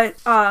 But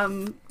I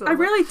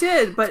really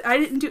did, but I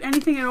didn't do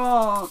anything at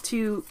all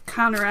to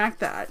counteract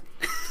that.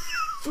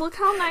 Look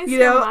how nice you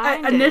your know,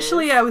 mind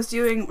initially is. I was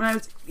doing, when I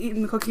was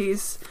eating the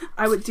cookies,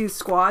 I would do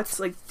squats,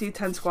 like do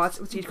 10 squats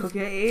with each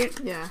cookie I ate.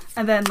 Yeah.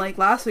 And then like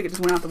last week it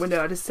just went out the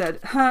window. I just said,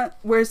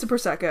 where's the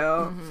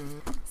Prosecco?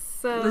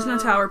 So There's no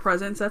tower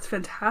presence. That's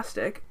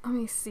fantastic. let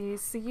me see.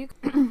 So you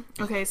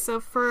okay,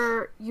 so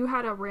you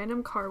had a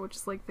random card, which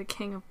is like the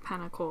King of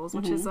Pentacles,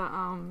 which is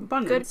a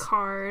good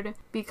card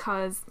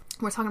because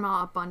we're talking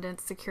about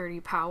abundance, security,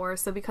 power.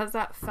 So because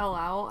that fell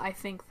out, I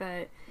think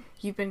that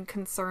you've been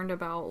concerned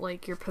about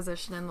like your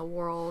position in the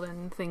world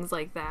and things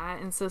like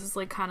that, and so this is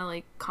like kind of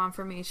like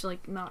confirmation,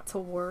 like not to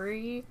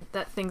worry,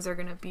 that things are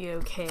gonna be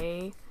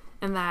okay,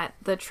 and that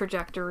the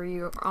trajectory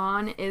you're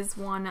on is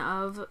one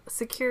of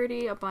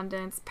security,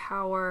 abundance,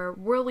 power,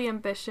 worldly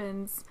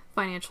ambitions,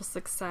 financial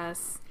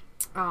success,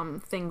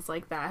 things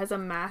like that. It has a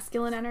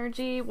masculine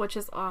energy, which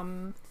is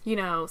you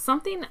know,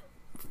 something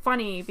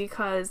funny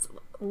because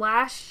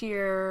last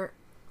year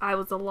I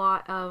was a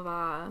lot of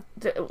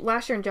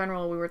last year in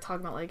general we were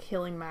talking about like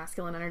healing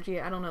masculine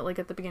energy. I don't know, like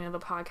at the beginning of the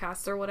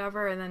podcast or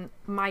whatever, and then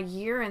my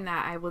year in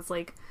that I was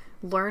like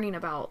learning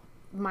about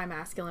my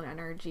masculine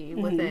energy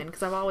within,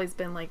 because I've always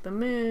been like the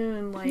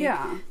moon, like you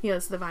know,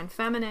 it's divine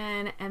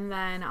feminine, and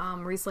then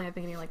recently I've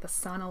been getting like the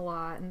sun a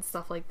lot and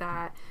stuff like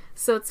that.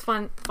 So it's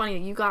funny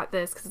you got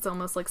this because it's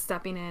almost like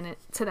stepping in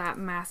to that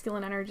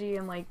masculine energy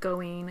and like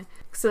going.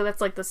 So that's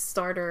like the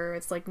starter.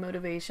 It's like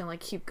motivation, like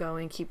keep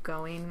going,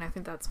 and I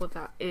think that's what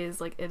that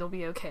is. Like it'll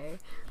be okay.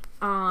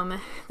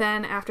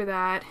 Then after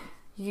that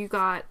you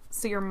got,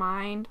 so your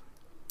mind,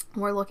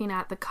 we're looking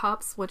at the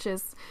cups, which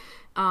is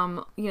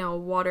you know,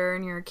 water,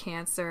 and you're a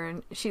Cancer,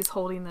 and she's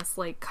holding this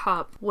like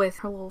cup with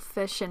her little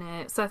fish in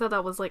it. So I thought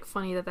that was like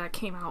funny that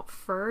came out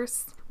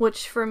first,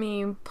 which for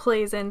me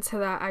plays into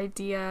that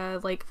idea,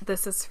 like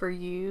this is for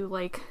you,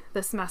 like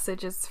this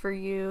message is for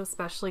you,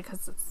 especially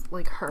because it's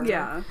like her.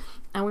 Yeah.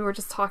 And we were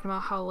just talking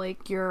about how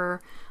like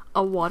you're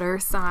a water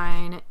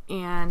sign,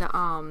 and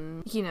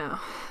you know,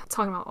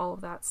 talking about all of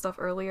that stuff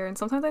earlier, and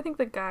sometimes I think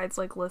the guides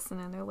like listen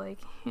and they're like,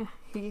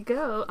 here you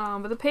go.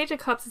 But the Page of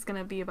Cups is going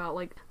to be about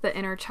like the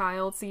inner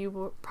child, so you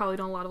will probably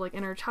do a lot of like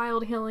inner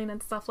child healing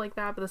and stuff like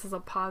that, but this is a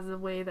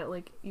positive way that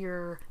like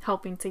you're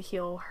helping to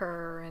heal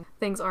her and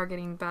things are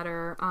getting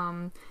better.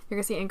 You're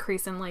going to see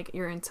increase in like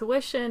your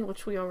intuition,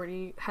 which we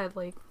already had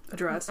like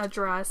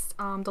addressed.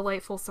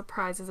 Delightful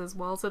surprises as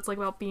well, so it's like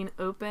about being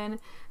open, and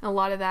a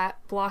lot of that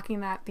blocking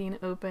that being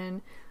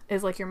open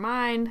is like your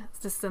mind.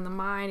 It's just in the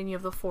mind, and you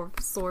have the Four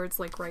of Swords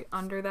like right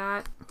under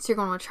that, so you're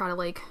going to try to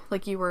like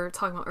you were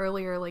talking about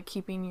earlier, like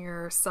keeping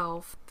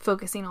yourself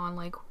focusing on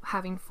like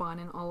having fun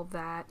and all of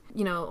that,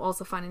 you know,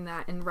 also finding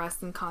that in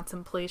rest and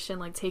contemplation,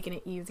 like taking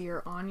it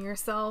easier on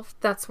yourself.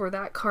 That's where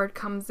that card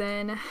comes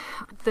in.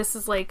 This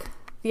is like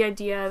the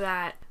idea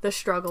that the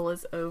struggle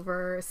is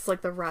over. It's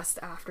like the rest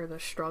after the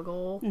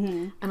struggle.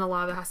 And a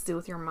lot of it has to do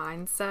with your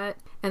mindset.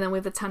 And then we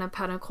have the Ten of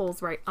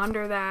Pentacles right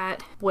under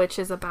that, which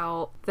is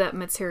about the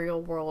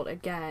material world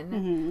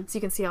again. So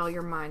you can see how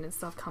your mind and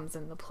stuff comes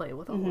into play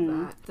with all of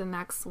that. The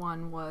next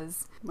one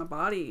was my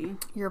body.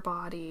 Your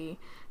body.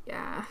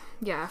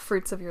 Yeah,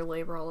 fruits of your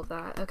labor, all of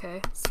that. Okay,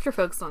 so you're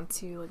focused on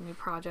two like new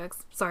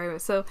projects. Sorry,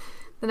 so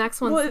the next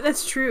one. Well,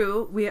 that's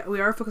true. We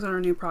are focused on our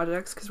new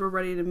projects because we're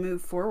ready to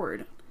move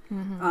forward.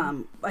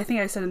 I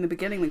think I said in the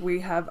beginning, like, we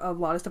have a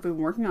lot of stuff we've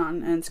been working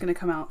on and it's going to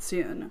come out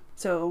soon.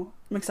 So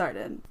I'm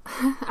excited.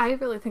 I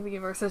really think the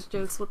universe has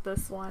jokes with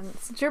this one.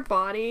 It's your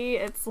body.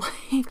 It's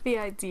like the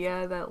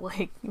idea that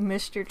like you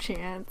missed your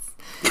chance.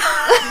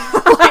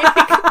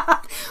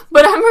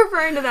 But I'm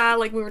referring to that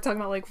like we were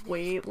talking about like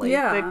weight, like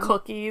the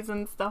cookies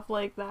and stuff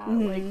like that.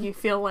 Like you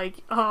feel like,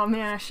 oh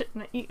man, I shouldn't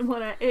have eaten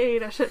what I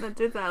ate. I shouldn't have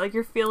did that. Like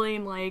you're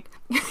feeling like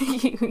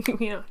you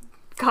know,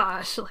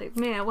 gosh, like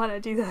man, why'd I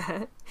do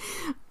that?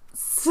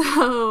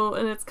 So,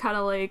 and it's kind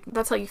of like,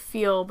 that's how you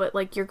feel, but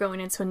like you're going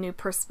into a new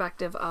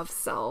perspective of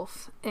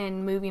self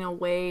and moving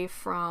away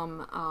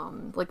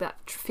from like that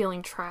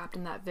feeling trapped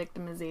in that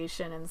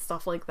victimization and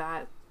stuff like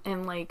that.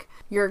 And like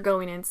you're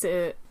going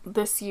into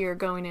this year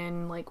going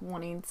in like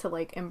wanting to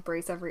like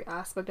embrace every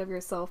aspect of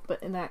yourself,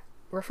 but in that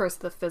refers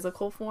to the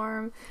physical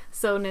form.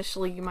 So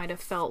initially you might have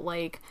felt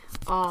like,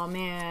 oh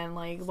man,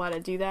 like why'd I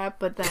do that?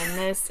 But then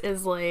this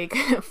is like,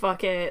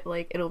 fuck it,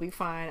 like it'll be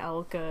fine, I'll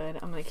look good,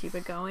 I'm gonna keep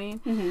it going.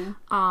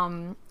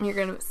 You're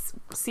gonna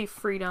see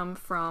freedom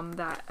from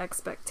that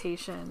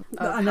expectation of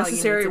the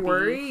unnecessary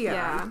worry.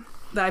 Yeah,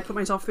 that I put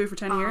myself through for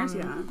 10 years.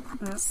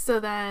 So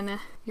then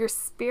your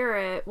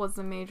spirit was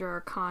the major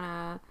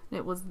arcana.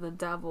 It was the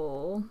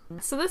devil.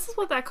 So this is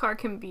what that card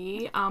can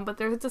be. But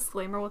there's a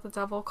disclaimer with the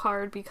devil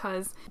card,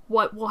 because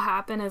what will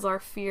happen is our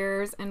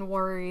fears and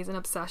worries and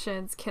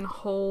obsessions can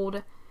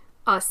hold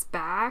us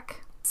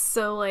back.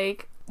 So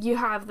like you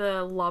have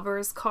the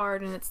Lovers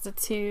card and it's the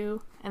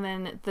 2, and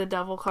then the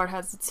devil card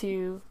has the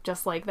 2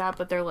 just like that,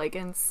 but they're like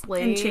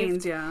enslaved.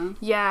 In chains,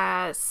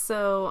 Yeah,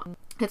 so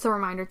it's a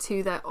reminder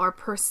too that our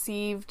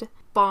perceived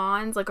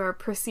bonds, like our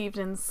perceived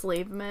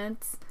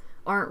enslavements,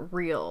 aren't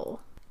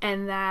real.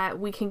 And that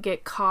we can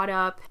get caught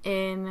up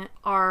in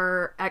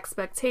our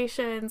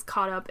expectations,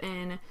 caught up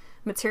in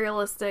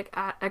materialistic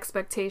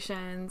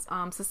expectations,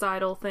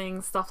 societal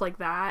things, stuff like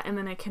that, and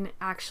then it can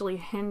actually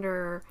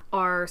hinder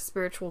our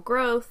spiritual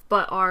growth,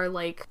 but our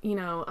like, you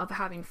know, of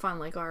having fun,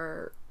 like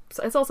our.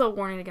 So it's also a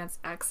warning against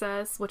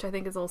excess, which I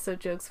think is also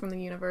jokes from the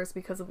universe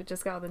because we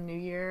just got out of the new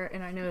year,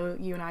 and I know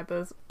you and I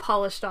both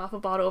polished off a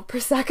bottle of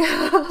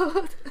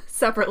Prosecco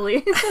separately.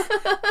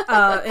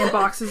 In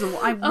boxes of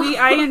wine.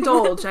 I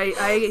indulge.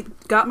 I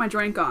got my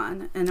drink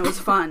on, and it was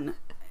fun.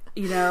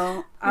 You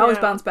know, I always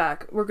bounce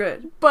back. We're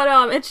good. But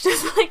it's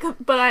just like,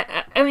 but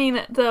I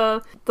mean,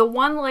 the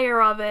one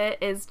layer of it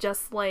is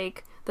just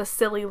like the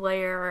silly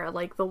layer,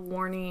 like the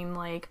warning,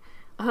 like,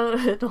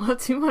 don't have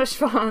too much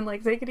fun,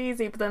 like take it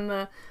easy. But then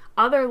the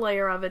other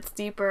layer of it's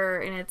deeper,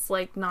 and it's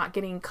like not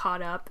getting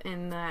caught up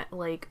in that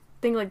like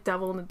thing, like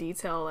devil in the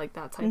detail, like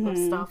that type of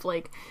stuff.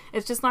 Like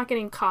it's just not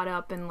getting caught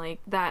up in like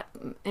that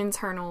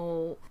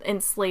internal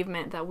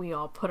enslavement that we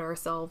all put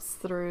ourselves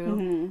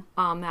through,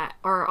 that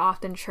are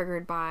often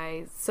triggered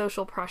by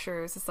social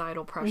pressures,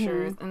 societal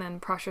pressures, and then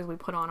pressures we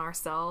put on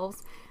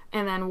ourselves.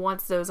 And then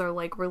once those are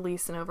like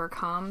released and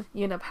overcome,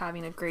 you end up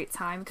having a great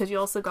time, because you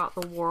also got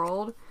the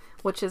World,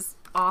 which is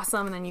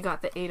awesome, and then you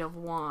got the 8 of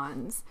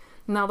Wands.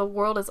 Now the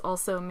World is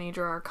also a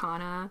major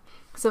arcana,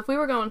 so if we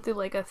were going through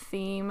like a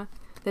theme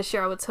this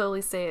year, I would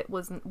totally say it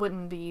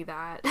wouldn't be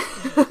that.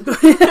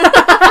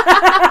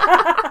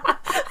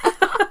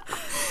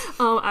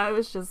 I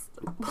was just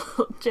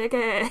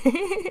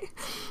JK.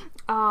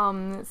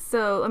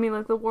 So I mean,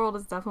 like the World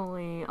is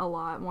definitely a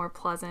lot more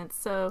pleasant.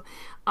 So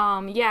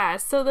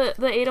so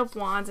the 8 of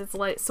Wands, it's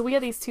like, so we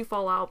had these 2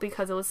 fall out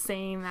because it was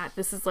saying that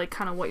this is like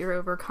kind of what you're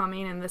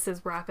overcoming, and this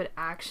is rapid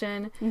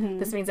action.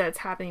 This means that it's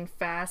happening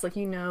fast, like,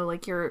 you know,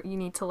 like you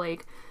need to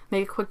like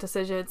make a quick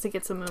decision to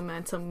get some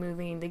momentum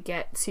moving, to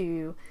get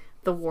to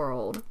the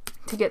World,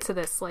 to get to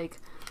this like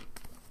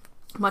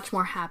much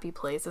more happy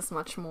place. It's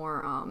much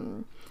more,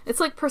 it's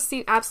like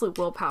perceived absolute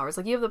willpower. It's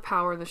like you have the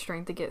power, the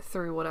strength to get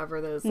through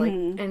whatever those like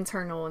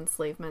internal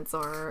enslavements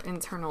are,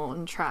 internal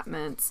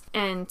entrapments,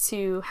 and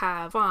to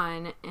have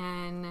fun.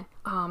 And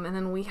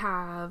then we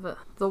have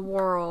the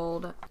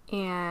world,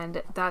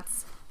 and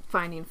that's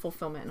finding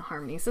fulfillment and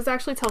harmony. So this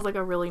actually tells like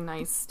a really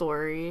nice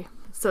story.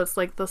 So it's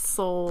like the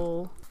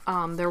soul,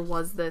 there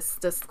was this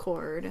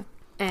discord,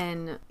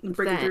 and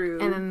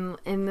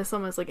then this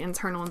almost like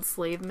internal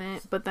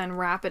enslavement, but then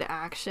rapid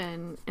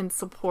action and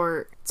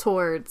support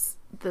towards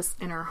this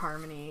inner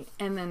harmony,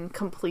 and then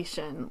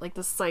completion, like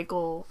the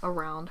cycle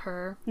around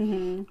her.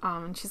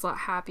 And she's a lot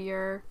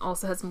happier,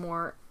 also has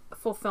more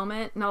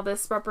fulfillment. Now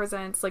this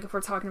represents, like if we're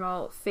talking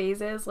about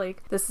phases,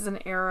 like this is an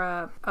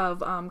era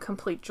of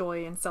complete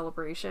joy and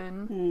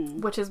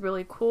celebration, which is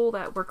really cool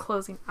that we're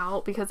closing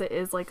out, because it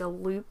is like a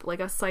loop,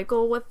 like a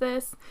cycle with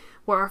this,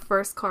 where our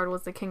first card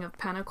was the King of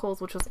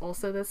Pentacles, which was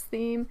also this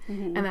theme,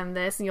 and then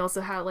this, and you also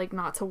had like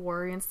not to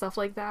worry and stuff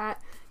like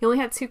that. You only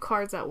had 2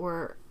 cards that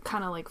were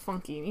kind of like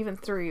funky, even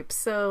 3.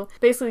 So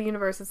basically the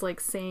universe is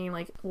like saying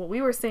like what we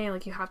were saying,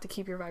 like you have to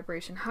keep your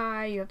vibration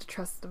high, you have to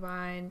trust the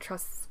divine,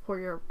 trust the support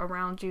you're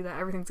around you, that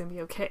everything's gonna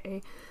be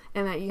okay,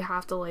 and that you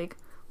have to like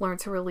learn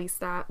to release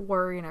that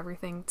worry and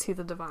everything to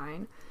the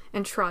divine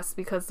and trust,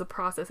 because the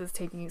process is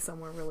taking you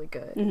somewhere really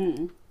good.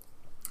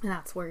 And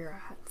that's where you're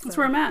at. So, that's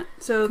where I'm at.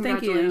 So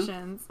thank you.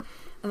 Congratulations.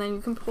 And then you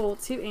can pull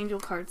 2 angel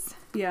cards.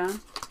 Yeah.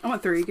 I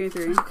want 3. Give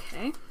me 3.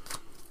 Okay.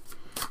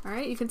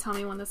 Alright, you can tell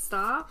me when to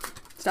stop.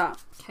 Stop.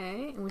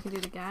 Okay, and we can do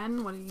it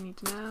again. What do you need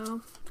to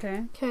know?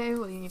 Okay. Okay,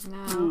 what do you need to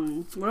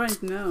know? What do I need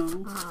to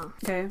know?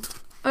 Okay.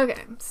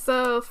 Okay,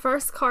 so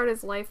first card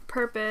is life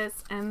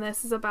purpose, and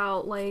this is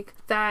about like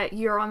that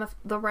you're on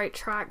the right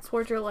track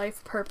towards your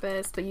life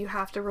purpose, but you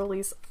have to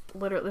release,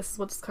 literally, this is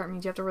what this card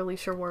means, you have to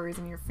release your worries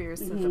and your fears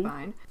to the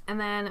divine.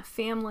 And then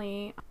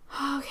family.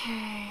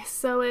 Okay,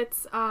 so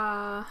it's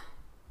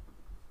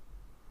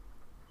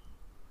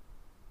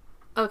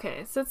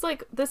okay, so it's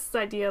like this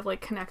idea of like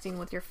connecting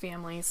with your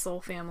family,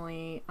 soul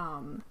family,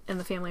 and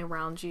the family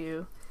around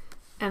you.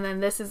 And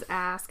then this is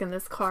ask, and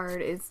this card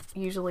is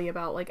usually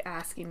about like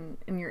asking,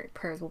 and your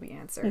prayers will be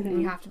answered.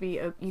 And you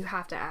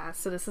have to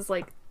ask. So this is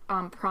like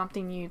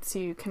prompting you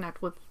to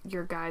connect with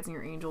your guides and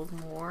your angels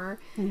more.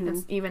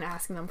 It's even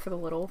asking them for the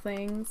little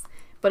things,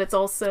 but it's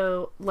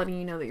also letting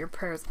you know that your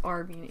prayers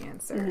are being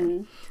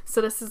answered. So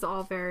this is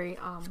all very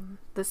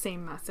the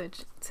same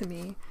message to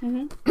me.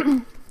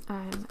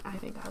 And I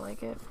think I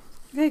like it.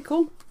 Okay,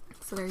 cool.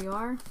 So there you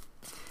are.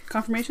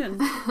 Confirmation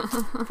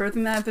for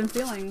everything that I've been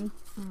feeling.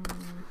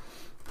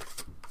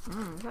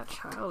 That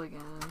child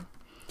again.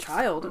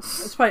 Child?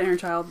 It's probably inner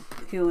child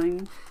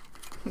healing.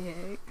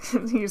 Yay.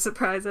 You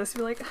surprise us.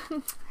 You're like,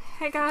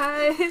 hey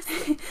guys.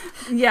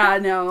 Yeah,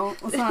 no.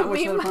 Let's not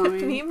wish that upon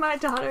me. Meet my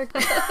daughter.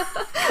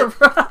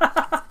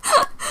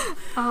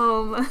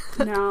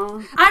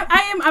 No.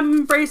 I'm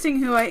embracing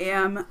who I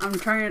am.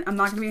 I'm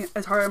not gonna be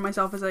as hard on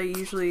myself as I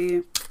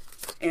usually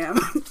am.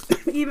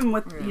 Even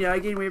with, I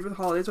gained weight for the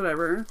holidays,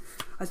 whatever.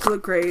 I still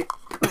look great.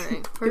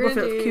 Alright,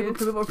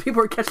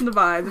 people are catching the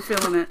vibe, they're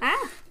feeling it.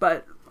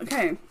 But,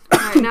 okay.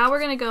 Alright, now we're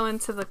going to go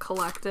into the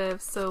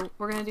collective. So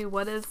we're going to do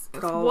what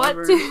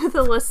do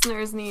the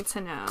listeners need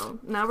to know?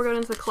 Now we're going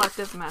into the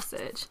collective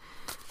message.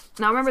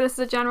 Now remember, this is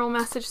a general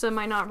message, so it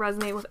might not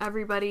resonate with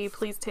everybody.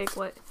 Please take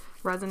what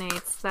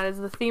resonates. That is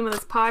the theme of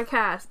this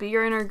podcast. Be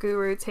your inner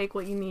guru, take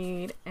what you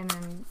need, and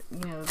then,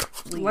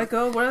 leave. Let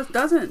go of what else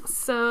doesn't.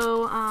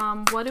 So,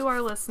 what do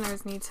our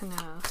listeners need to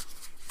know?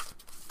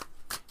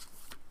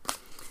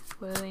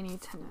 What do they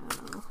need to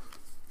know?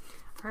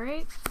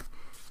 Alright.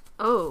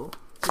 Oh,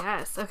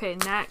 yes. Okay,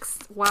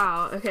 next.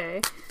 Wow,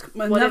 okay.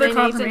 Another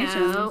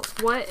confirmation. Need to know?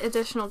 What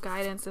additional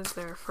guidance is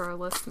there for our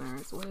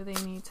listeners? What do they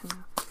need to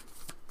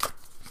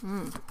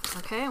know?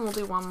 Okay, and we'll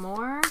do one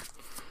more.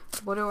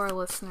 What do our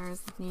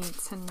listeners need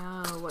to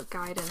know? What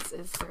guidance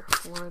is there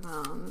for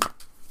them?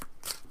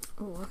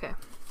 Oh, okay.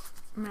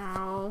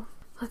 Now,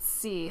 let's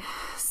see.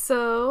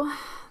 So,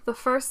 the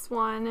first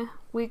one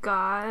we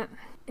got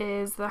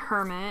is the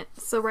Hermit.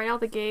 So right out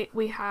the gate,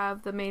 we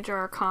have the Major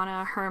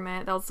Arcana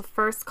Hermit. That was the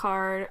first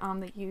card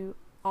that you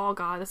all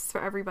got. This is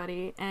for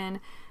everybody. And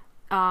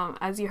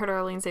as you heard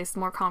Arlene say,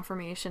 some more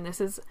confirmation.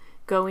 This is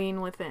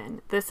going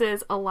within. This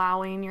is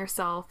allowing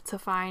yourself to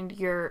find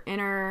your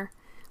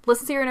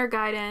listen to your inner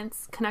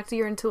guidance, connect to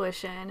your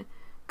intuition,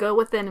 go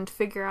within and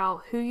figure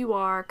out who you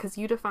are, because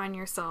you define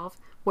yourself,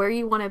 where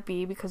you want to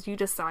be because you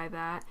decide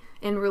that,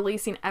 and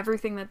releasing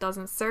everything that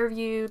doesn't serve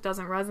you,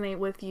 doesn't resonate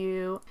with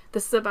you.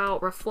 This is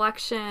about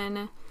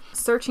reflection,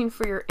 searching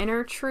for your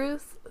inner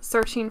truth,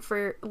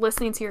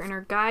 listening to your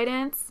inner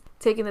guidance,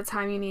 taking the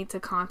time you need to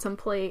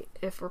contemplate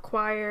if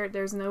required.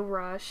 There's no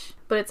rush,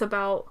 but it's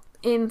about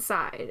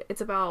inside.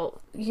 It's about,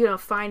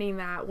 finding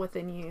that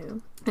within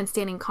you and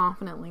standing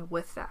confidently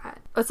with that.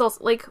 It's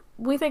also like,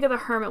 we think of the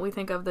Hermit, we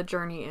think of the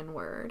journey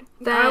inward.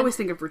 I always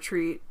think of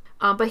retreat.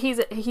 But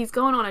he's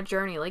going on a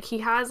journey. Like, he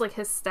has like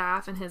his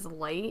staff and his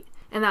light,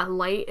 And that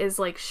light is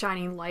like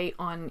shining light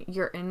on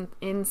your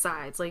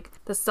insides, like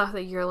the stuff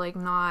that you're like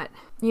not,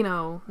 you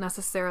know,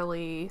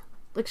 necessarily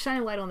like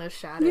shining light on those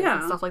shadows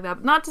and stuff like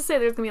that. Not to say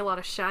there's gonna be a lot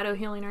of shadow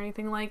healing or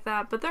anything like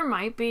that, but there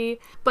might be.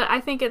 But I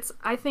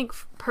think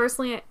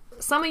personally,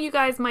 some of you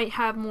guys might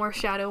have more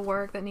shadow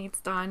work that needs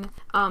done.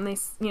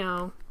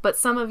 But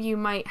some of you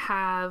might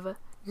have,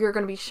 you're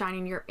going to be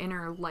shining your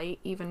inner light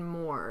even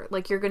more.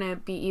 Like you're going to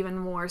be even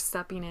more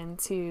stepping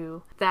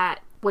into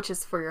that which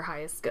is for your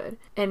highest good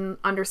and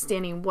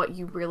understanding what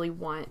you really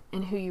want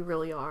and who you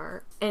really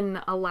are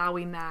and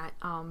allowing that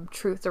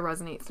truth to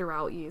resonate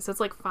throughout you. So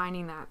it's like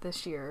finding that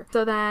this year.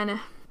 So then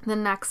the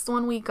next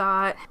one we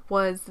got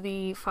was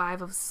the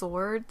 5 of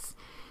Swords.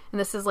 And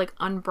this is like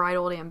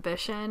unbridled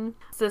ambition.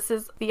 So this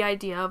is the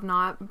idea of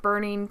not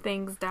burning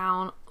things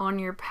down on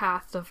your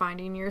path to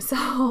finding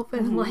yourself.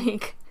 And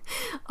like,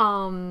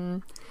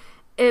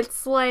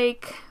 it's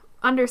like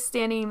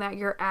understanding that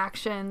your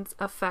actions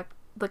affect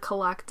the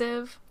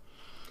collective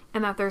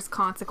and that there's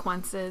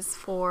consequences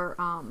for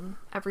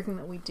everything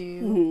that we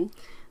do.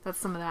 That's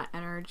some of that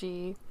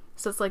energy.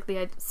 So it's like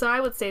so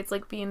I would say it's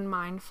like being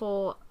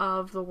mindful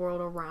of the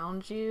world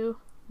around you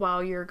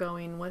while you're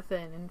going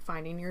within and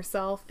finding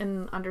yourself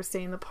and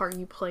understanding the part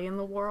you play in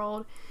the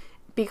world,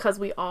 because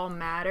we all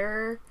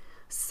matter.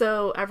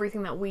 So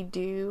everything that we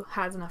do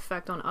has an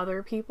effect on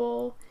other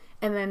people.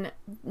 And then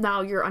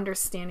now you're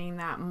understanding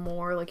that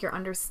more, like you're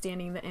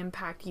understanding the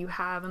impact you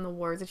have in the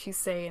words that you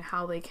say and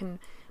how they can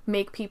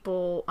make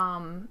people,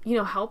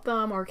 help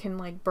them or can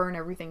like burn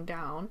everything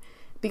down,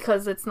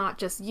 because it's not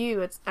just you,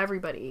 it's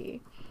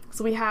everybody.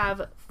 So we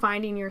have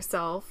finding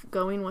yourself,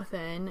 going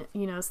within,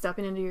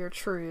 stepping into your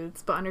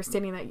truths, but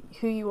understanding that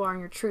who you are and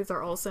your truths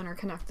are also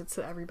interconnected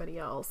to everybody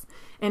else.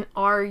 And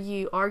are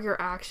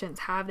your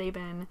actions, have they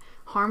been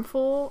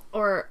harmful?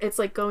 Or it's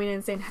like going in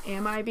and saying,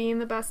 am I being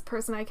the best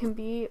person I can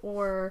be?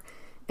 Or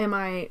am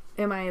I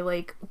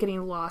like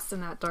getting lost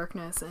in that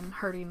darkness and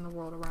hurting the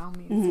world around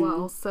me as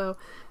well? So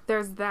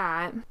there's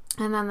that.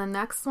 And then the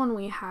next one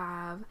we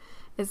have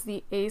is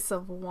the Ace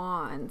of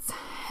Wands.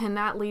 And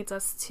that leads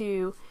us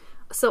to,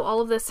 so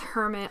all of this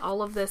hermit,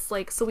 all of this,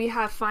 like, so we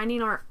have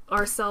finding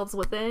ourselves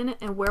within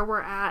and where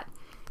we're at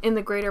in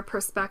the greater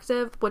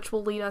perspective, which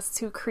will lead us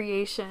to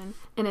creation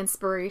and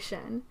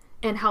inspiration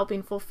and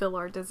helping fulfill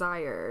our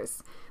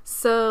desires.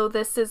 So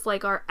this is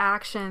like our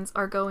actions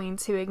are going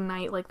to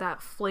ignite like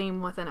that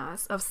flame within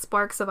us of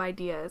sparks of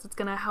ideas. It's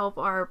going to help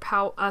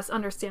us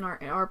understand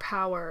our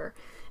power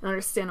and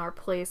understand our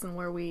place and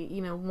where we,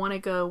 want to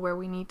go, where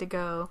we need to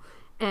go.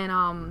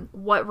 And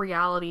what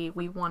reality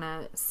we want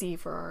to see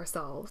for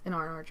ourselves in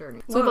our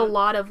journey. So we have a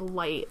lot of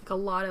light, a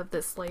lot of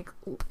this like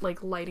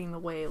lighting the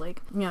way,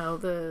 like,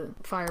 the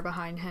fire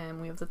behind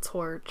him, we have the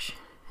torch,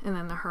 and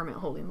then the hermit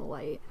holding the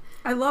light.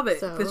 I love it.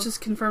 So, it's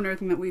just confirmed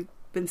everything that we've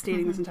been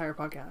stating this entire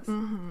podcast.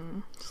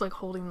 Just like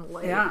holding the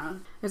light. Yeah.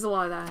 There's a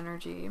lot of that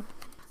energy.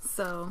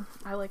 So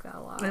I like that a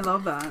lot. I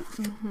love that.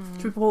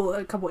 Should we pull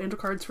a couple angel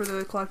cards for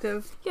the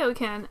collective? Yeah, we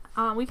can.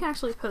 We can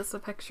actually post a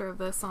picture of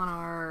this on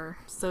our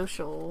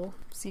social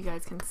so you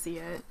guys can see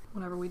it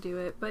whenever we do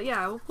it. But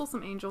yeah, we'll pull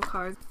some angel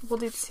cards. We'll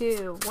do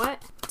 2.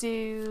 What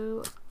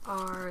do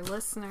our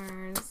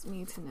listeners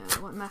need to know?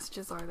 What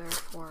messages are there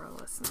for our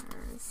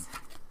listeners?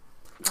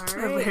 All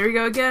right. Here we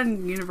go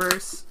again,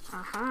 universe.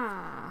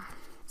 Aha.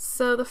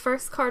 So the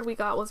first card we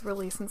got was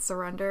release and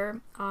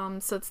surrender.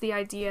 So it's the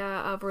idea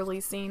of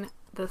releasing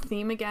the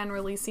theme again,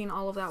 releasing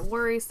all of that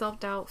worry,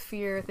 self-doubt,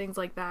 fear, things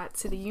like that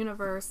to the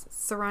universe,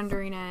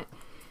 surrendering it,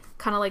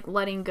 kind of like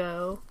letting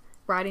go,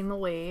 riding the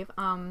wave.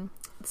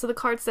 So the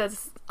card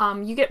says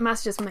you get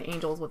messages from the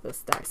angels with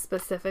this deck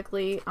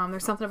specifically.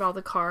 There's something about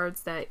the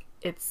cards that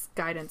it's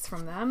guidance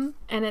from them.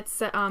 And it's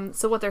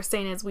so what they're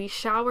saying is, we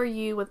shower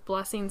you with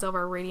blessings of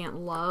our radiant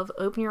love.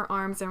 Open your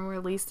arms and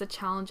release the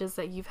challenges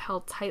that you've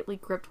held tightly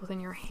gripped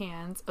within your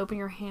hands. Open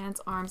your hands,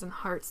 arms, and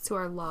hearts to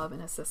our love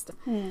and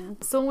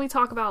assistance. So when we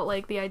talk about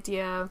like the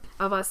idea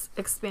of us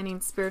expanding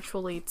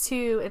spiritually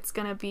too, it's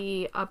going to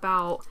be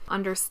about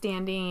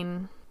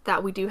understanding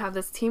that we do have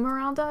this team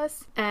around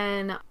us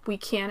and we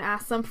can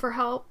ask them for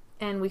help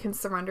and we can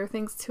surrender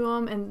things to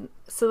them. And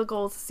so the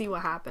goal is to see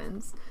what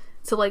happens.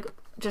 To like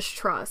just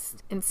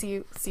trust and see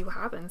what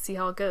happens, see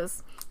how it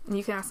goes. And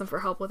you can ask them for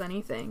help with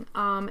anything.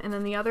 And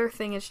then the other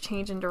thing is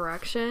change in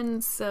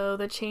direction. So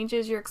the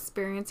changes you're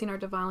experiencing are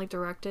divinely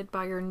directed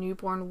by your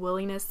newborn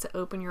willingness to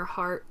open your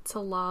heart to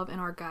love and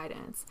our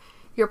guidance.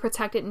 You're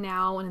protected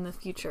now and in the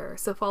future.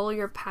 So follow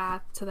your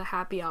path to the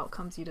happy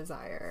outcomes you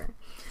desire.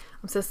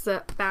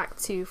 So back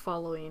to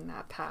following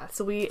that path.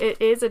 So it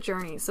is a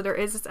journey. So there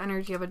is this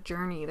energy of a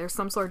journey. There's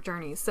some sort of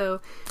journey. So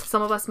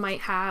some of us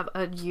might have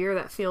a year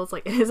that feels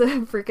like it is a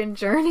freaking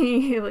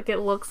journey. Like it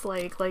looks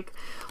like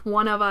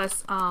one of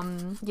us,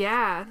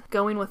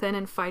 going within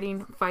and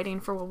fighting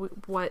for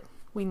what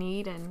we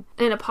need, and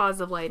in a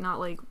positive light, not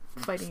like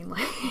fighting,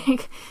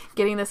 like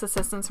getting this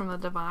assistance from the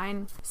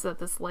divine so that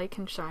this light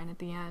can shine at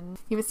the end.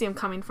 You can see him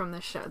coming from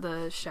the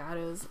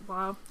shadows.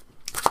 Wow.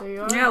 There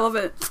you are. Yeah, I love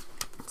it.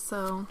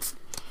 So,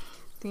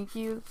 thank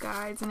you,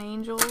 guides and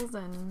angels,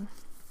 and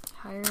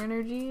higher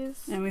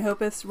energies. And we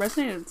hope it's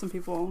resonated with some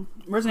people.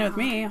 Resonated with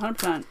me,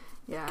 100%.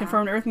 Yeah.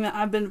 Confirmed everything that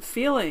I've been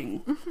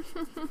feeling.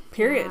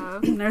 Period. Yeah.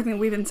 And everything that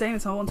we've been saying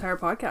this whole entire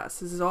podcast.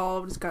 This is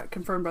all just got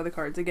confirmed by the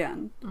cards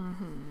again.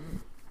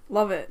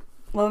 Love it.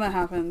 Love when that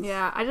happens.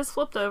 Yeah, I just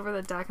flipped over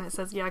the deck and it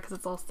says, yeah, because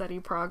it's all steady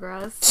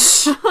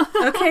progress.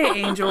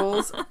 Okay,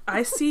 angels.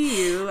 I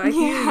see you. I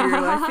hear you.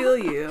 I feel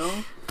you.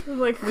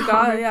 Like, We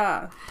got it,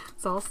 yeah.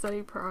 It's all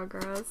steady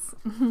progress.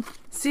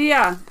 So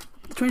yeah,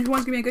 2021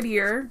 is going to be a good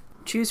year.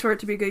 Choose for it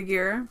to be a good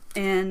year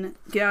and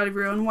get out of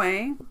your own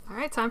way. All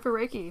right, time for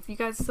Reiki. If you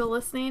guys are still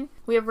listening,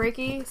 we have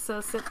Reiki, so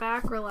sit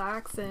back,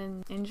 relax,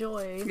 and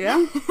enjoy.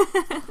 Yeah.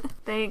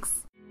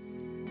 Thanks.